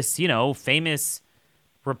notorious, famous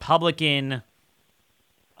Republican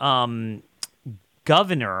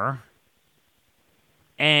governor,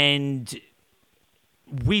 and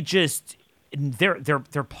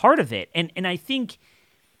they're part of it. And I think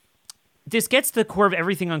this gets to the core of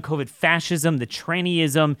everything on COVID: fascism, the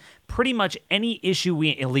trannyism, pretty much any issue,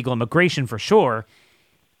 illegal immigration for sure,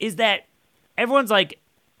 is that everyone's like,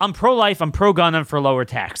 I'm pro-life, I'm pro-gun, I'm for lower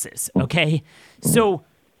taxes, okay? So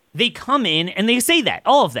they come in and they say that,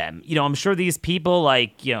 all of them. I'm sure these people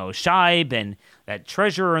like, Scheib and that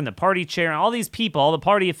treasurer and the party chair and all these people, all the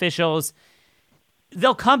party officials,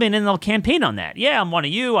 they'll come in and they'll campaign on that. Yeah, I'm one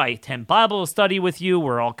of you. I attend Bible study with you.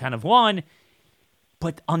 We're all kind of one.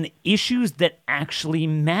 But on the issues that actually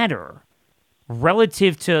matter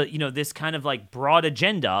relative to, this kind of like broad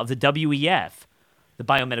agenda of the WEF, the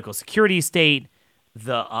biomedical security state,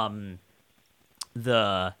 the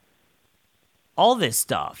all this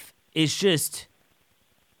stuff is just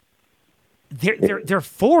they're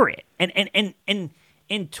for it. And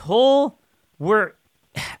until we're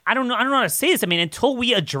I don't know how to say this. I mean, until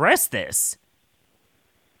we address this,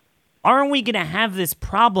 aren't we going to have this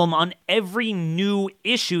problem on every new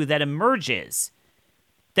issue that emerges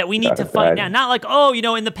that we need to fight now? Not like,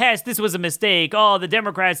 in the past, this was a mistake. Oh, the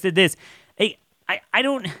Democrats did this. Hey, I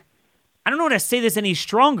don't know how to say this any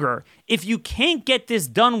stronger. If you can't get this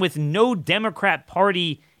done with no Democrat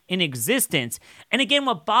Party in existence, and again,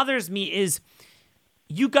 what bothers me is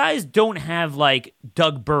you guys don't have like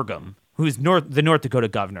Doug Burgum, who's the North Dakota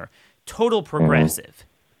governor, total progressive.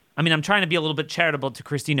 I mean, I'm trying to be a little bit charitable to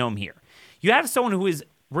Kristi Noem here. You have someone who is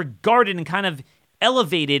regarded and kind of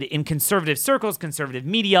elevated in conservative circles, conservative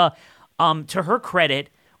media, to her credit,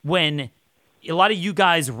 when a lot of you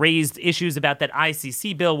guys raised issues about that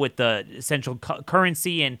ICC bill with the central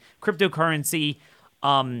currency and cryptocurrency.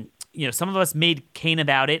 Some of us made cane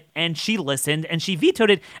about it, and she listened and she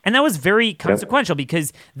vetoed it, and that was very consequential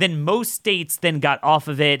because then most states then got off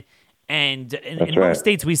of it, and in most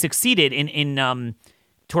states we succeeded in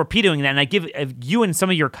torpedoing that. And I give you and some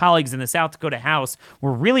of your colleagues in the South Dakota House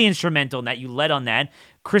were really instrumental in that. You led on that.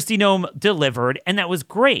 Kristi Noem delivered, and that was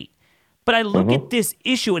great. But I look at this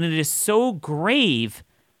issue, and it is so grave.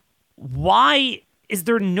 Why is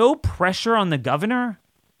there no pressure on the governor?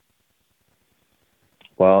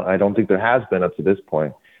 Well, I don't think there has been up to this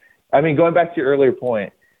point. I mean, going back to your earlier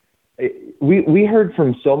point, we heard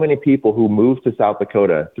from so many people who moved to South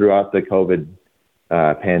Dakota throughout the COVID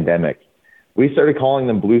pandemic. We started calling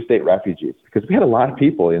them blue state refugees because we had a lot of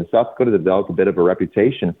people in South Dakota that developed a bit of a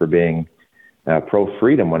reputation for being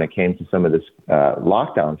pro-freedom when it came to some of this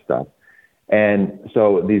lockdown stuff. And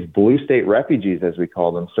so these blue state refugees, as we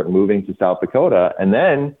call them, start moving to South Dakota. And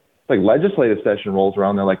then like legislative session rolls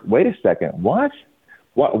around. They're like, wait a second, what?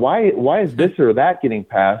 Why is this or that getting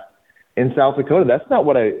passed in South Dakota? That's not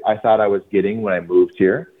what I thought I was getting when I moved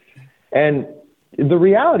here. And the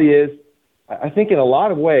reality is, I think in a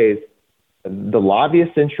lot of ways, the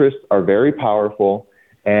lobbyist interests are very powerful,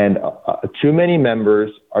 and too many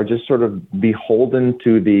members are just sort of beholden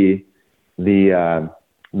to the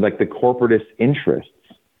corporatist interests.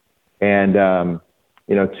 And,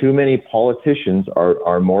 too many politicians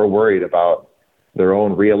are more worried about their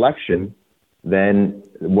own reelection than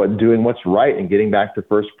doing what's right and getting back to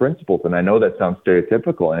first principles. And I know that sounds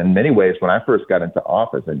stereotypical. And in many ways, when I first got into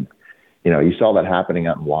office, and, you saw that happening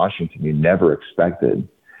out in Washington, you never expected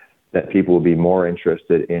that people would be more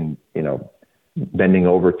interested in, bending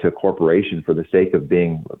over to corporation for the sake of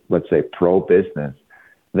being, let's say, pro-business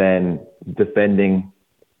than defending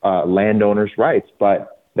landowners' rights.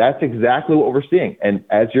 But that's exactly what we're seeing. And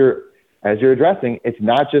as you're addressing, it's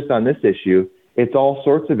not just on this issue, it's all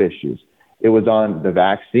sorts of issues. It was on the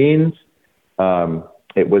vaccines.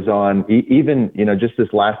 It was on even, just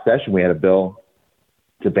this last session, we had a bill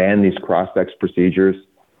to ban these cross-sex procedures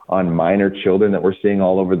on minor children that we're seeing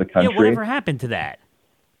all over the country. Yeah, whatever happened to that?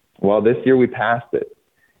 Well, this year we passed it.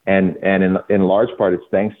 And in large part, it's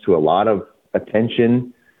thanks to a lot of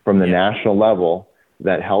attention from the national level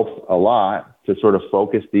that helps a lot to sort of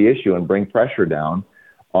focus the issue and bring pressure down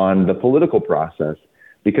on the political process.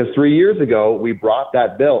 Because 3 years ago, we brought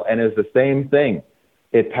that bill, and it's the same thing.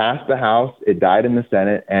 It passed the House, it died in the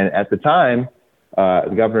Senate, and at the time,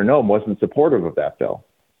 Governor Noem wasn't supportive of that bill.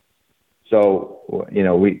 So,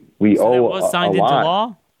 we owe that was signed a lot. into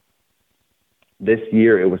law? This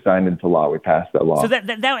year, it was signed into law. We passed that law. So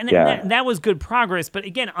that was good progress. But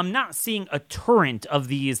again, I'm not seeing a torrent of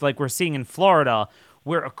these like we're seeing in Florida,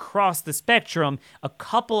 where across the spectrum, a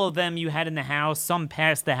couple of them you had in the House, some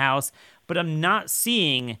passed the House, but I'm not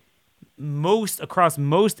seeing across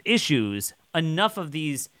most issues enough of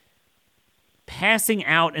these passing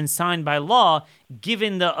out and signed by law,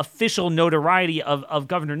 given the official notoriety of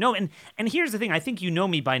Governor Noem. And here's the thing. I think you know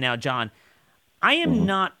me by now, John.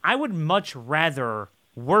 I would much rather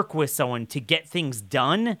work with someone to get things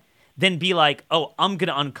done than be like, oh, I'm going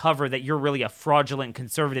to uncover that you're really a fraudulent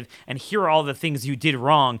conservative, and here are all the things you did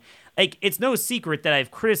wrong. Like, it's no secret that I've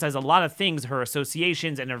criticized a lot of things, her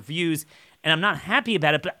associations and her views, and I'm not happy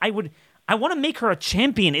about it, but I want to make her a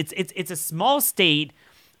champion. It's a small state.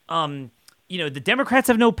 The Democrats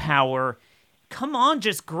have no power. Come on,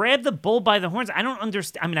 just grab the bull by the horns. I don't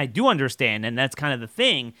understand. I mean, I do understand, and that's kind of the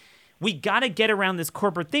thing. We got to get around this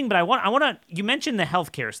corporate thing, but I want to, you mentioned the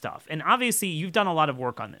healthcare stuff, and obviously you've done a lot of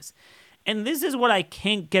work on this. And this is what I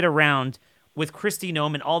can't get around with Kristi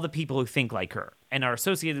Noem and all the people who think like her and are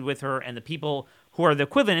associated with her and the people who are the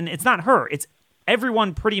equivalent. And it's not her. It's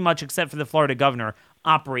everyone pretty much except for the Florida governor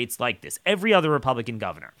operates like this. Every other Republican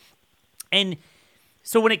governor. And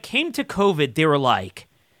so when it came to COVID, they were like,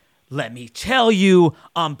 let me tell you,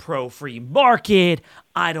 I'm pro-free market.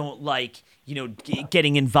 I don't like,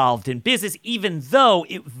 getting involved in business, even though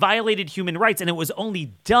it violated human rights. And it was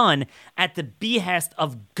only done at the behest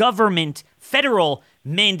of government, federal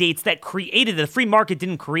mandates that created the free market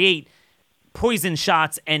didn't create poison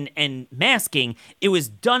shots and masking. It was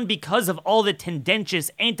done because of all the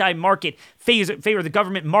tendentious anti-market favor of the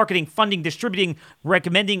government marketing, funding, distributing,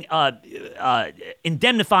 recommending,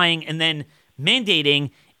 indemnifying, and then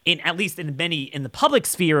mandating at least in the public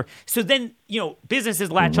sphere. So then,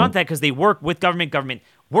 businesses latch onto that because they work with government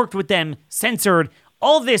worked with them, censored,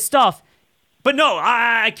 all this stuff. But no,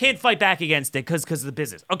 I can't fight back against it because of the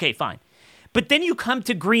business. Okay, fine. But then you come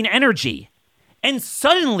to green energy, and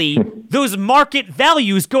suddenly those market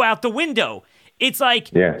values go out the window. It's like,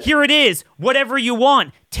 Here it is, whatever you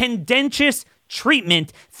want, tendentious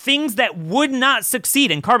treatment, things that would not succeed.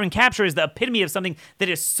 And carbon capture is the epitome of something that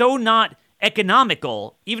is so not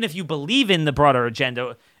economical, even if you believe in the broader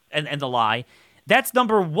agenda and the lie. That's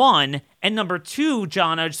number one. And number two,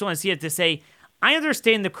 John, I just want to see it to say, I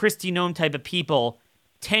understand the Kristi Noem type of people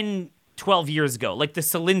 10, 12 years ago, like the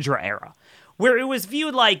Solyndra era, where it was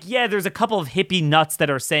viewed like, there's a couple of hippie nuts that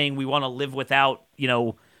are saying we want to live without,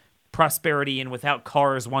 prosperity and without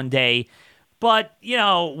cars one day. But,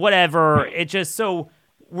 whatever. It just so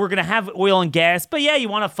we're going to have oil and gas. But you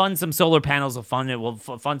want to fund some solar panels, we'll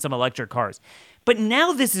fund some electric cars. But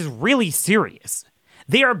now this is really serious.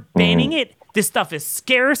 They are banning it. This stuff is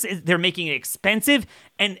scarce. They're making it expensive.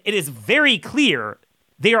 And it is very clear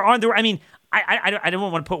they are on the, I don't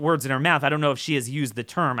want to put words in her mouth. I don't know if she has used the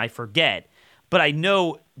term. I forget. But I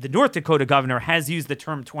know the North Dakota governor has used the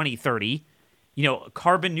term 2030,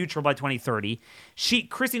 carbon neutral by 2030.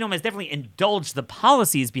 Kristi Noem has definitely indulged the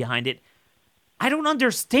policies behind it. I don't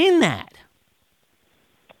understand that.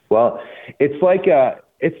 Well, it's like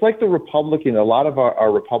the Republican. A lot of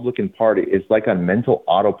our Republican Party is like on mental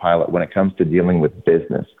autopilot when it comes to dealing with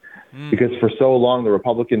business, because for so long the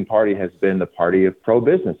Republican Party has been the party of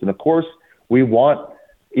pro-business, and of course we want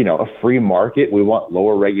a free market. We want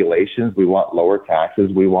lower regulations. We want lower taxes.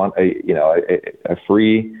 We want a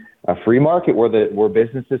free market where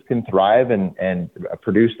businesses can thrive and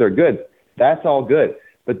produce their goods. That's all good.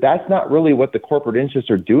 But that's not really what the corporate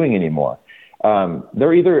interests are doing anymore.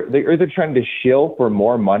 They're either trying to shill for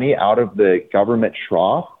more money out of the government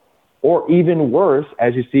trough, or even worse,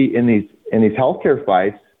 as you see in these healthcare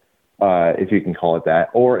fights, if you can call it that,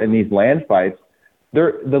 or in these land fights,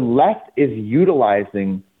 the left is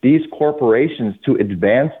utilizing these corporations to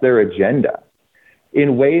advance their agenda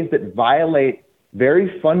in ways that violate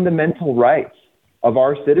very fundamental rights of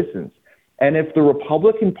our citizens. And if the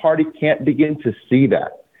Republican Party can't begin to see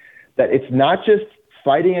that it's not just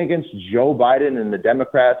fighting against Joe Biden and the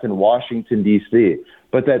Democrats in Washington, D.C.,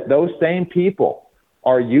 but that those same people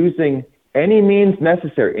are using any means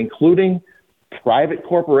necessary, including private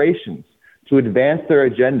corporations, to advance their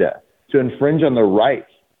agenda, to infringe on the rights,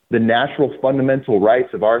 the natural fundamental rights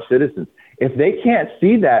of our citizens. If they can't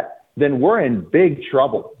see that, then we're in big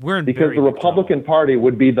trouble. Because the Republican Party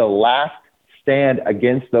would be the last stand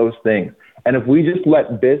against those things. And if we just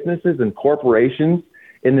let businesses and corporations,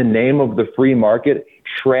 in the name of the free market,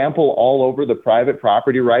 trample all over the private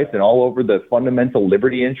property rights and all over the fundamental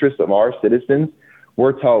liberty interests of our citizens,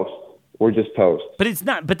 we're toast. We're just toast. But it's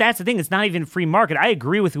not. But that's the thing. It's not even free market. I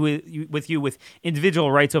agree with you with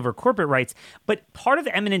individual rights over corporate rights. But part of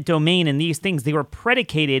the eminent domain and these things, they were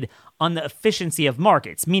predicated on the efficiency of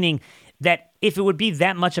markets, meaning that if it would be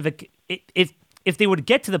that much of if they would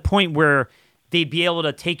get to the point where they'd be able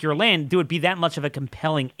to take your land, there would be that much of a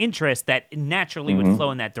compelling interest that naturally would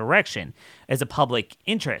flow in that direction as a public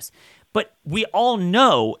interest. But we all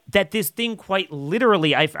know that this thing quite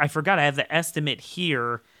literally, I forgot, I have the estimate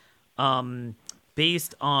here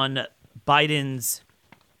based on Biden's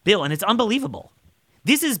bill, and it's unbelievable.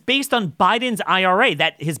 This is based on Biden's IRA,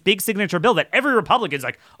 that his big signature bill that every Republican's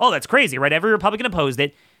like, oh, that's crazy, right? Every Republican opposed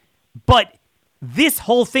it. But this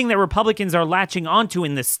whole thing that Republicans are latching onto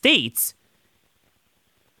in the states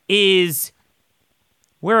is,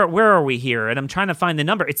 where are we here? And I'm trying to find the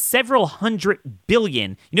number. It's several $100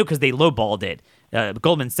 billion, because they lowballed it.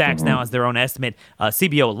 Goldman Sachs now has their own estimate.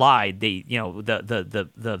 CBO lied. They,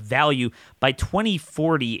 the value by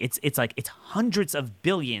 2040, it's hundreds of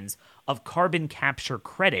billions of carbon capture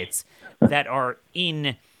credits that are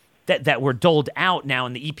in that were doled out now,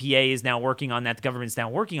 and the EPA is now working on that. The government's now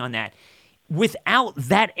working on that. Without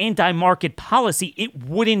that anti-market policy, it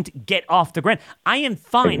wouldn't get off the ground. I am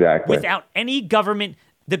fine without any government.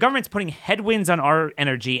 The government's putting headwinds on our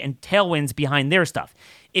energy and tailwinds behind their stuff.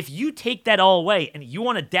 If you take that all away and you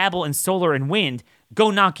want to dabble in solar and wind,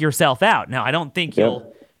 go knock yourself out. Now, I don't think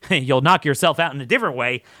you'll knock yourself out in a different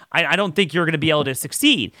way. I don't think you're going to be able to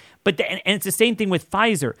succeed. But and it's the same thing with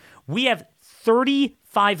Pfizer. We have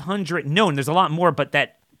 3,500 known. There's a lot more, but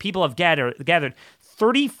that people have gathered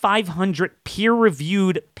 3,500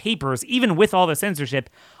 peer-reviewed papers, even with all the censorship,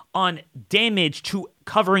 on damage to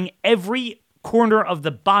covering every corner of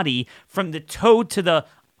the body from the toe to the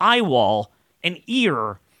eye wall and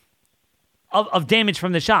ear of damage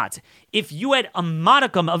from the shots. If you had a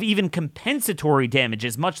modicum of even compensatory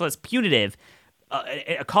damages, much less punitive,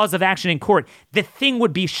 a cause of action in court, the thing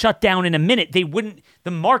would be shut down in a minute.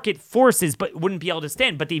 The market forces wouldn't be able to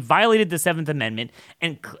stand, but they violated the 7th Amendment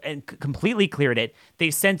and completely cleared it.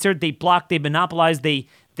 They censored, they blocked, they monopolized, they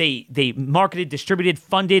marketed, distributed,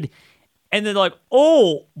 funded, and they're like,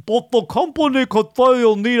 oh, but the company could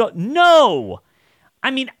fail. No!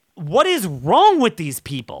 I mean, what is wrong with these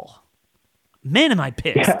people? Man, am I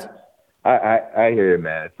pissed. Yeah, I hear you,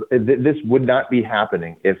 man. This would not be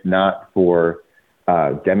happening if not for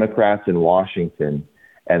Democrats in Washington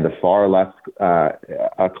and the far left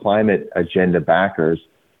climate agenda backers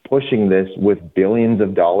pushing this with billions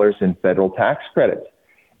of dollars in federal tax credits.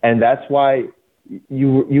 And that's why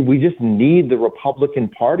we just need the Republican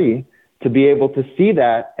Party to be able to see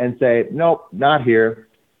that and say, nope, not here.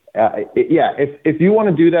 If you want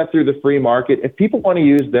to do that through the free market, if people want to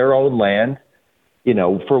use their own land,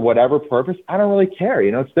 for whatever purpose, I don't really care.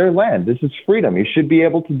 It's their land. This is freedom. You should be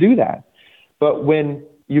able to do that. But when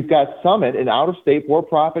you've got Summit, an out-of-state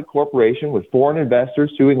for-profit corporation with foreign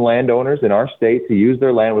investors suing landowners in our state to use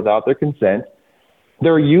their land without their consent,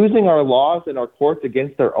 they're using our laws and our courts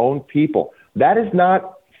against their own people. That is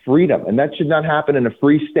not freedom, and that should not happen in a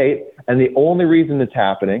free state. And the only reason it's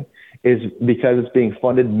happening is because it's being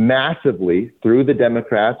funded massively through the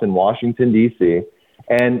Democrats in Washington, D.C.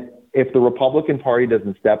 And if the Republican Party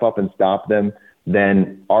doesn't step up and stop them,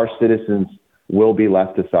 then our citizens will be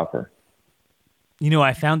left to suffer.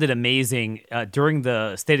 I found it amazing. During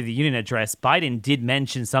the State of the Union address, Biden did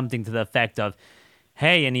mention something to the effect of,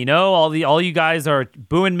 hey, and all you guys are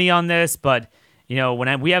booing me on this, but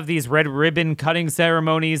when we have these red ribbon cutting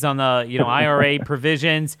ceremonies on the IRA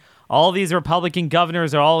provisions, all these Republican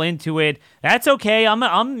governors are all into it. That's okay.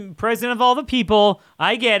 I'm president of all the people.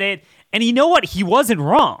 I get it. And you know what? He wasn't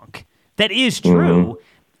wrong. That is true.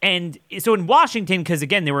 And so in Washington, because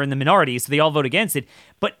again, they were in the minority, so they all vote against it.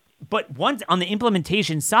 But once on the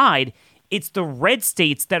implementation side, it's the red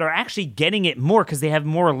states that are actually getting it more because they have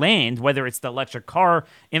more land, whether it's the electric car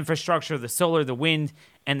infrastructure, the solar, the wind,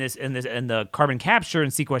 and the carbon capture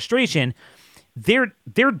and sequestration. They're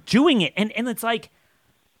doing it. And it's like,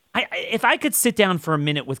 if I could sit down for a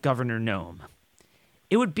minute with Governor Noem,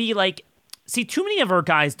 it would be like, see, too many of our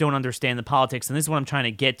guys don't understand the politics, and this is what I'm trying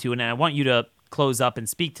to get to, and I want you to close up and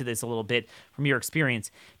speak to this a little bit from your experience.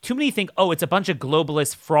 Too many think, oh, it's a bunch of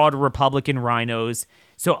globalist, fraud Republican rhinos,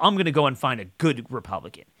 so I'm going to go and find a good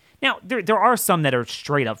Republican. Now, there are some that are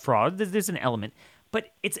straight up fraud. There's an element,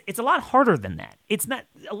 but it's a lot harder than that. It's not.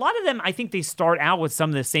 A lot of them, I think they start out with some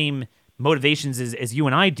of the same motivations as you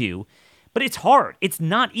and I do, but it's hard. It's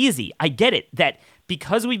not easy. I get it, that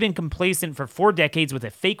because we've been complacent for 4 decades with a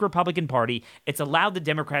fake Republican Party, it's allowed the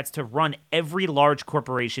Democrats to run every large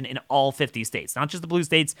corporation in all 50 states. Not just the blue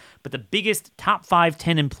states, but the biggest top 5,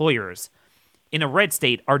 10 employers in a red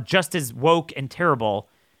state are just as woke and terrible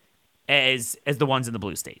as the ones in the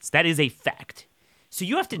blue states. That is a fact. So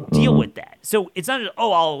you have to deal with that. So it's not,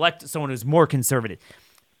 I'll elect someone who's more conservative.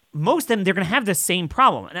 Most of them, they're going to have the same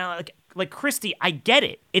problem. Now, like Christie, I get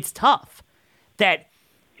it. It's tough. That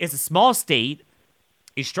It's a small state.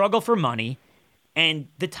 You struggle for money. And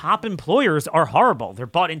the top employers are horrible. They're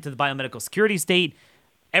bought into the biomedical security state,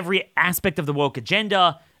 every aspect of the woke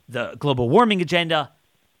agenda, the global warming agenda.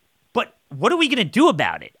 But what are we going to do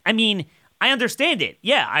about it? I mean, I understand it.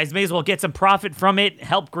 Yeah, I may as well get some profit from it,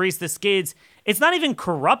 help grease the skids. It's not even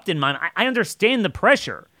corrupt in mine. I understand the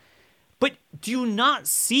pressure. But do you not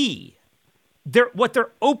see what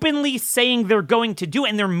they're openly saying they're going to do,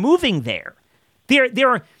 and they're moving there?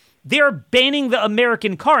 They're banning the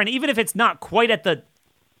American car, and even if it's not quite at the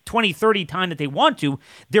 2030 time that they want to,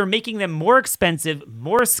 they're making them more expensive,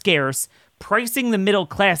 more scarce, pricing the middle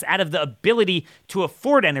class out of the ability to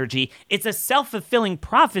afford energy. It's a self-fulfilling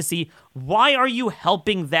prophecy. Why are you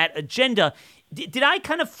helping that agenda? Did I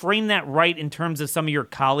kind of frame that right in terms of some of your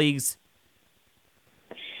colleagues?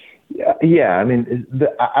 Yeah. I mean,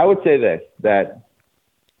 I would say this, that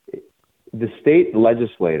the state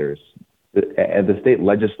legislators, and the state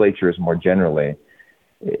legislatures more generally,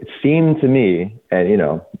 it seemed to me,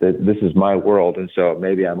 and this is my world, and so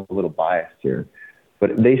maybe I'm a little biased here,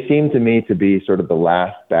 but they seem to me to be sort of the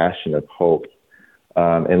last bastion of hope,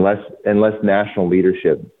 unless national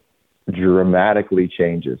leadership dramatically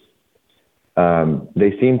changes.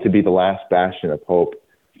 They seem to be the last bastion of hope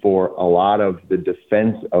for a lot of the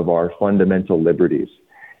defense of our fundamental liberties.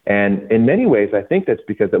 And in many ways, I think that's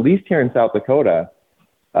because, at least here in South Dakota,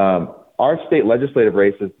 our state legislative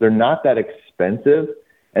races, they're not that expensive.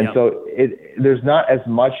 And so there's not as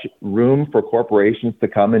much room for corporations to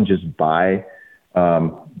come and just buy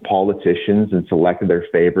politicians and select their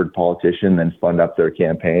favored politician and fund up their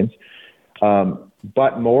campaigns.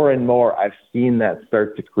 But more and more, I've seen that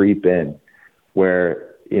start to creep in, where,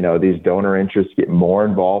 these donor interests get more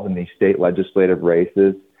involved in these state legislative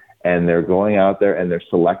races, and they're going out there and they're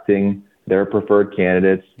selecting their preferred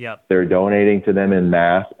candidates. Yep. They're donating to them in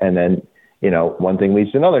mass. And then, one thing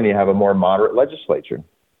leads to another, and you have a more moderate legislature.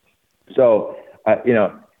 So,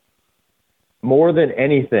 more than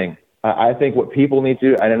anything, I think what people need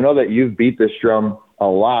to do, and I know that you've beat this drum a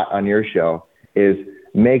lot on your show, is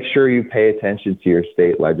make sure you pay attention to your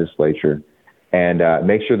state legislature, and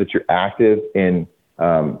make sure that you're active in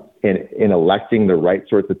electing the right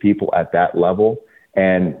sorts of people at that level.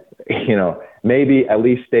 And, maybe at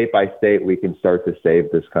least state by state, we can start to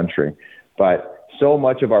save this country. But so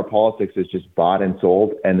much of our politics is just bought and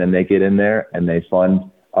sold, and then they get in there and they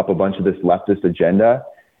fund up a bunch of this leftist agenda.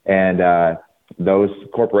 And those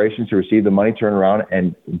corporations who receive the money turn around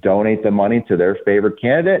and donate the money to their favorite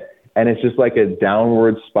candidate. And it's just like a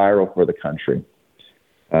downward spiral for the country.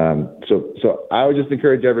 So I would just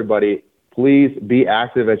encourage everybody, please be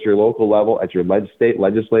active at your local level, at your state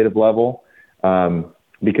legislative level,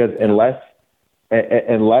 because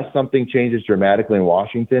unless something changes dramatically in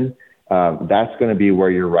Washington, that's going to be where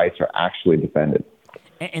your rights are actually defended.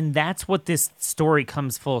 And that's what this story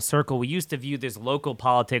comes full circle. We used to view this local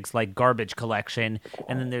politics like garbage collection,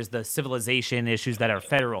 and then there's the civilization issues that are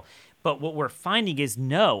federal. But what we're finding is,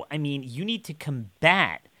 no, I mean, you need to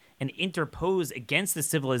combat and interpose against the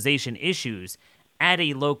civilization issues at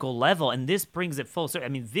a local level. And this brings it full circle. I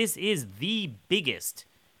mean, this is the biggest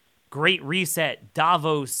Great Reset,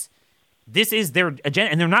 Davos. This is their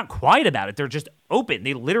agenda, and they're not quiet about it. They're just open.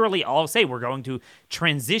 They literally all say we're going to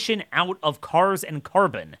transition out of cars and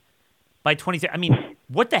carbon by 2030. I mean,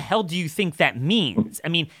 what the hell do you think that means? I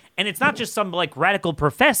mean, and it's not just some like radical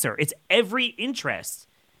professor. It's every interest,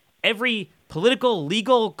 every political,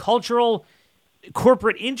 legal, cultural,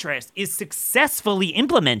 corporate interest is successfully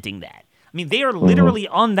implementing that. I mean, they are literally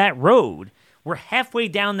on that road. We're halfway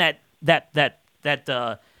down that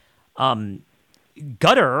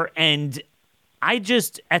gutter, and I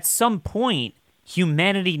just, at some point,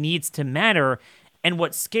 humanity needs to matter. And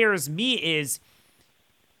what scares me is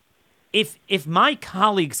if my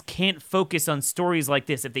colleagues can't focus on stories like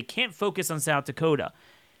this, if they can't focus on South Dakota,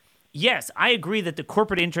 yes, I agree that the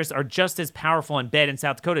corporate interests are just as powerful and bad in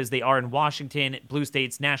South Dakota as they are in Washington, blue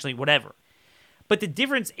states, nationally, whatever. But the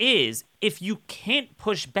difference is, if you can't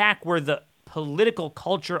push back where the political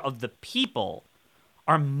culture of the people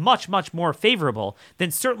are much, much more favorable,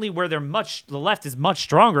 then certainly where the left is much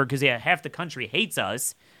stronger because half the country hates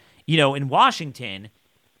us, in Washington,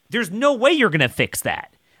 there's no way you're going to fix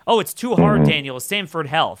that. Oh, it's too hard, Daniel. Sanford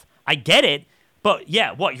Health. I get it, but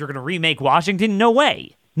yeah, what, you're going to remake Washington? No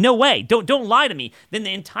way. No way. Don't lie to me. Then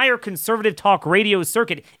the entire conservative talk radio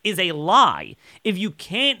circuit is a lie. If you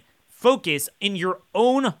can't focus in your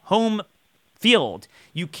own home field,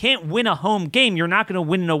 you can't win a home game, you're not going to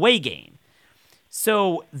win an away game.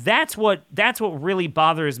 So that's what really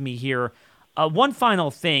bothers me here. One final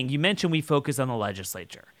thing, you mentioned we focus on the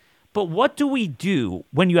legislature. But what do we do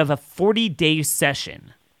when you have a 40-day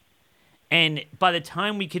session And by the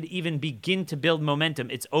time we could even begin to build momentum,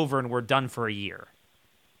 it's over and we're done for a year.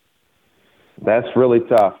 That's really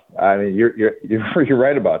tough. I mean, you're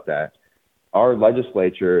right about that. Our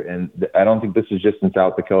legislature, and I don't think this is just in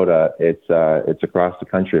South Dakota, it's across the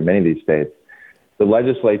country in many of these states. The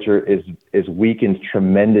legislature is weakened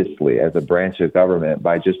tremendously as a branch of government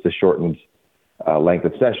by just the shortened length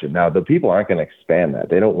of session. Now, the people aren't going to expand that.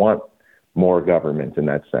 They don't want more government in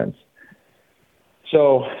that sense.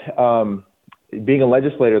 So being a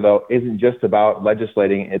legislator, though, isn't just about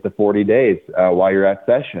legislating at the 40 days while you're at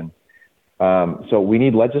session. So we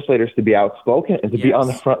need legislators to be outspoken and to be on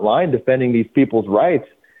the front line defending these people's rights.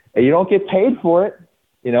 And you don't get paid for it.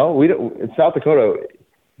 You know, we don't, in South Dakota,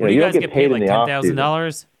 you don't get paid like in the off-season.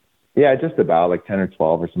 $10,000? Yeah, just about like 10 or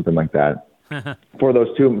 12 or something like that for those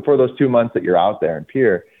 2 months that you're out there in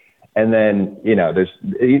Pierre. And then, you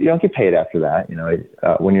don't get paid after that.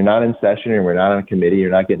 When you're not in session and we're not on a committee, you're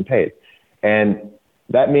not getting paid. And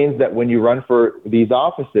that means that when you run for these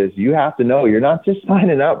offices, you have to know you're not just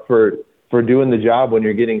signing up for doing the job when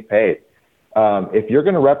you're getting paid. If you're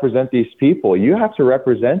going to represent these people, you have to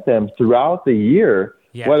represent them throughout the year,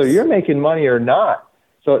 whether you're making money or not.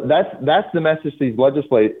 So that's the message to these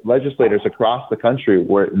legislators across the country,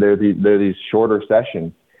 where they're these shorter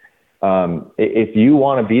sessions. If you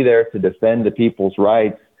want to be there to defend the people's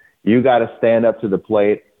rights, you got to stand up to the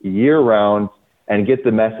plate year round and get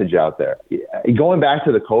the message out there. Going back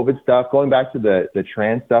to the COVID stuff, going back to the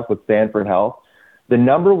trans stuff with Stanford Health, the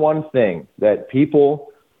number one thing that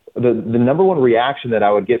people, the number one reaction that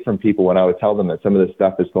I would get from people when I would tell them that some of this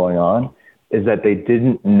stuff is going on is that they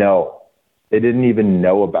didn't know. They didn't even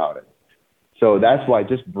know about it. So that's why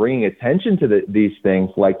just bringing attention to these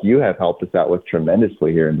things, like you have helped us out with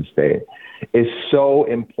tremendously here in the state, is so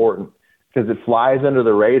important, because it flies under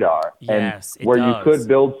the radar. Yes, and where you could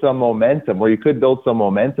build some momentum,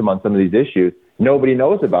 on some of these issues, nobody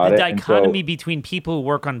knows about it. The dichotomy between people who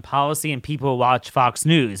work on policy and people who watch Fox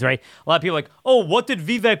News, right? A lot of people are like, oh, what did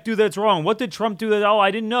Vivek do that's wrong? What did Trump do that? Oh,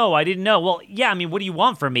 I didn't know. Well, yeah, I mean, what do you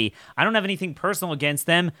want from me? I don't have anything personal against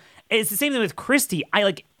them. It's the same thing with Christie.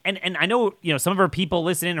 And I know, some of her people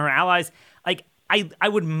listening, her allies, I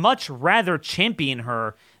would much rather champion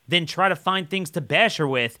her than try to find things to bash her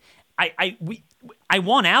with. I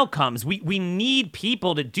want outcomes. We need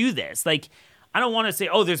people to do this. I don't want to say,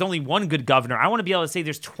 oh, there's only one good governor. I want to be able to say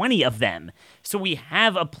there's 20 of them. So we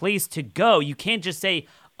have a place to go. You can't just say,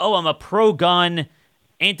 oh, I'm a pro-gun,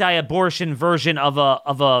 anti-abortion version of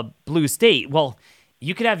a blue state. Well,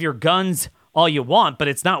 you could have your guns all you want, but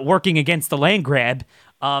it's not working against the land grab.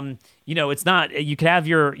 It's not, you could have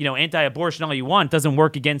your, anti-abortion all you want. It doesn't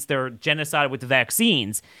work against their genocide with the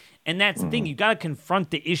vaccines. And that's the thing. You got to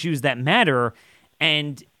confront the issues that matter.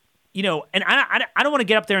 And, and I don't want to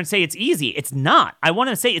get up there and say it's easy. It's not. I want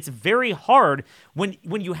to say it's very hard when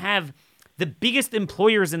you have the biggest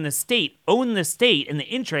employers in the state own the state and the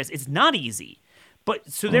interest. It's not easy.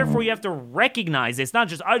 But so therefore you have to recognize it's not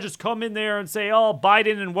just, I just come in there and say, oh,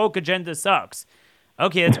 Biden and woke agenda sucks.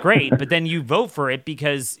 Okay, that's great. But then you vote for it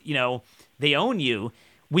because, they own you.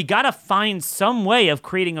 We got to find some way of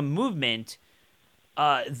creating a movement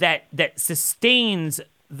that sustains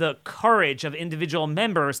the courage of individual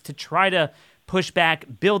members to try to push back,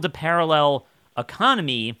 build a parallel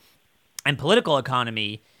economy and political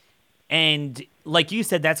economy. And like you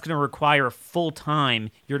said, that's going to require full time.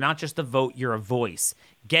 You're not just a vote, you're a voice.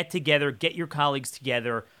 Get together, get your colleagues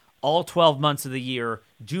together all 12 months of the year.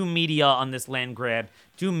 Do media on this land grab.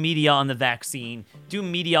 Do media on the vaccine. Do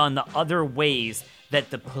media on the other ways that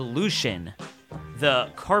the pollution, the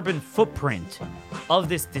carbon footprint of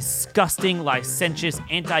this disgusting, licentious,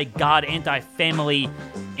 anti-God, anti-family,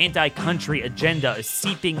 anti-country agenda is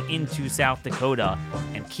seeping into South Dakota.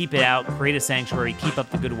 And keep it out. Create a sanctuary. Keep up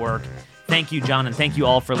the good work. Thank you, John, and thank you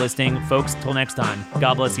all for listening. Folks, till next time,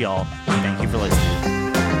 God bless you all. Thank you for listening.